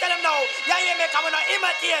 Here when we tell them no, yeah, yeah, me come and not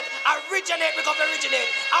imitate, originate, we come to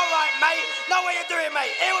originate. Alright, mate, now what you doing,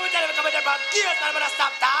 mate? Here when we tell them we come with them about gears, man, I'm gonna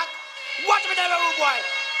stop talk. Watch me tell them, rude boy.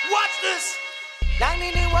 Watch this.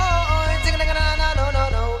 Nanini wo, sing na na na no no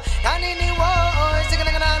no. Nanini wo, sing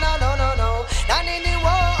na na na no no no. Nanini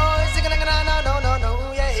wo, sing na na na no no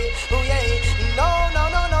no. Yeah, oh yeah. No no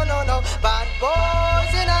no no no no. Bad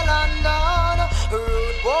boys in a London,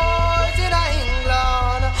 rude boys in a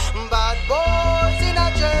England, bad boys in a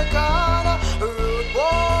Jamaica, rude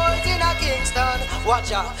boys in a Kingston.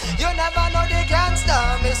 Watch out, you never know the gangster.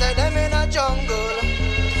 Me say them in a jungle.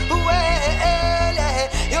 Well,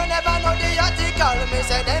 you never know the article. Me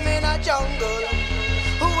say them in a jungle.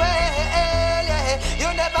 Well,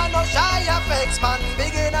 you never know Shy FX man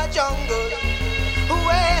big in a jungle.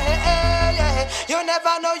 Well, you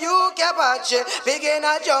never know you Kabachi big in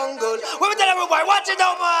a jungle. We will tell everybody, watch it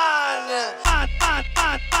out, man.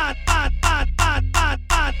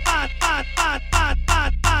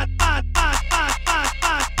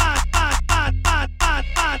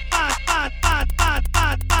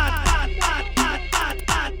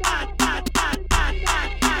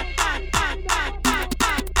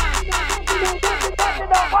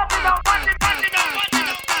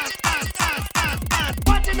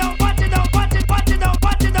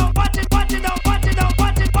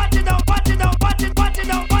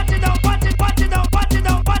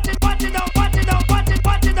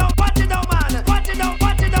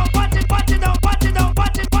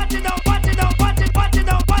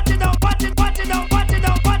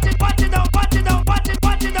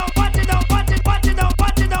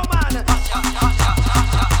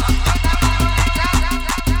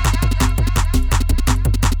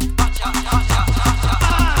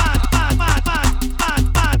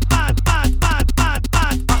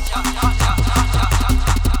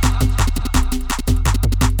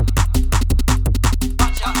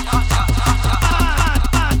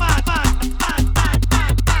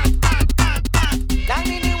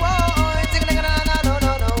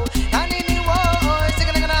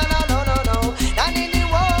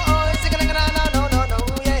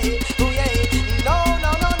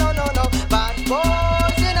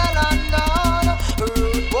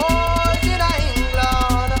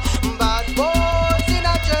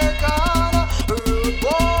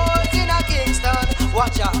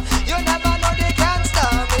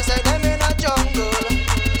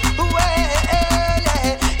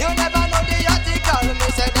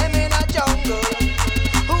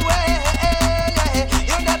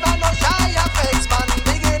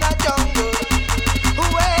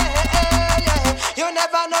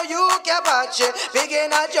 watch it, big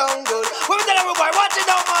in a jungle. What we tell everybody, watch it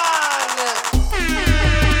now, man.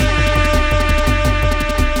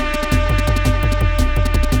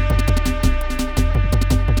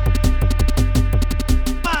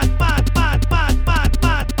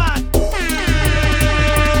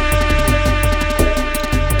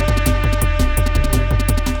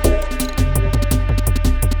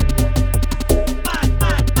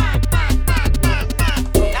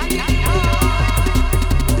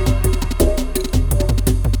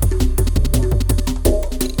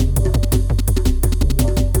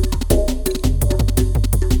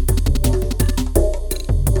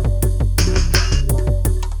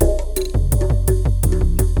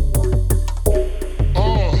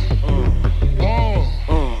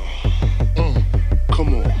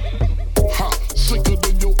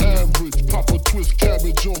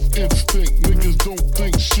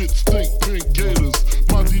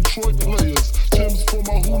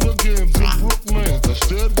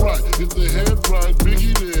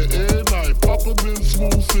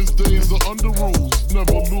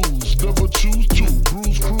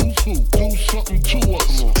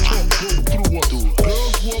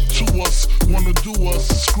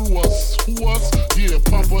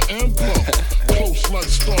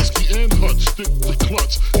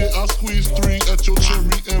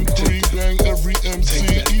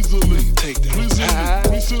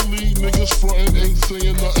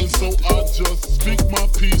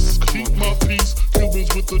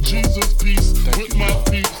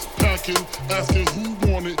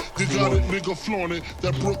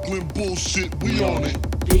 That Brooklyn bullshit, we on it.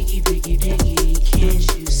 Biggie, Biggie, Biggie,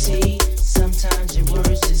 can't you see? Sometimes your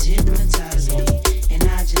words just hypnotize me, and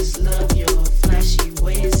I just love your flashy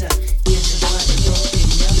ways. I get the body broken,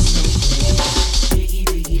 your soul. Biggie,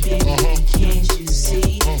 Biggie, Biggie, can't you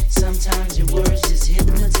see? Sometimes your words just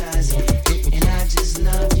hypnotize me, and I just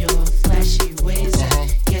love your flashy ways. I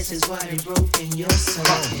guess it's why they broken your soul.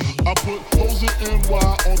 I put hoes in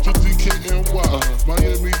NY onto DKNY.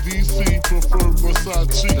 Miami, DC, prefer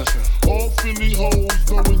Versace. Right. All Philly hoes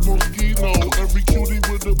know it's Moschino. Every cutie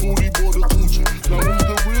with the booty, boy, the coochie. Now who's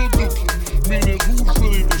the real dookie? Meaning who's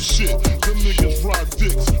really the shit? Them niggas ride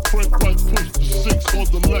dicks. Frank White push the 6 on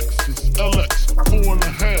the Lexus LX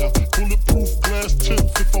 4.5. Bulletproof glass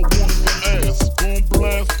tips if I want the ass. Gon'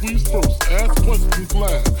 blast squeeze first, ask questions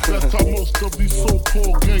last. That's how most of these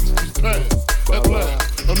so-called gangsters pass. At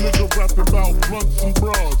last, a nigga rapping about blunts and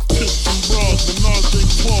bras, tips and bras, menage a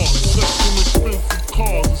trois, sex and expensive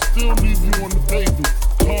cars, and still leave you on the pavement.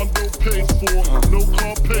 Condo paid for, no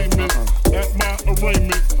car payment. At my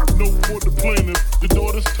arraignment, no for the plaintiff. Your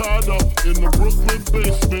daughter's tied up in the Brooklyn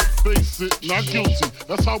basement. Face it, not guilty.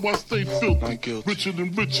 That's how I stay filthy. Richer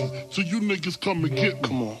than richer, so you niggas come and get me.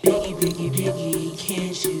 Come on. Biggie, Biggie, Biggie,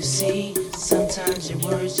 can't you see? Sometimes your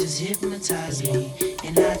words just hypnotize me,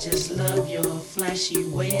 and I just love your flashy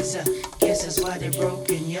ways. I guess that's why they're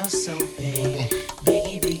broken your soul, babe.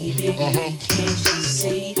 Biggie, Biggie, Biggie, can't you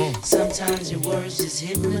see? Sometimes your words just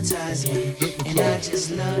hypnotize me, and I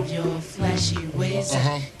just love your flashy ways.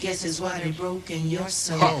 I guess that's why they're broken your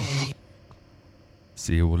soul, babe.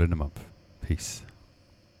 See you all in a month. Peace.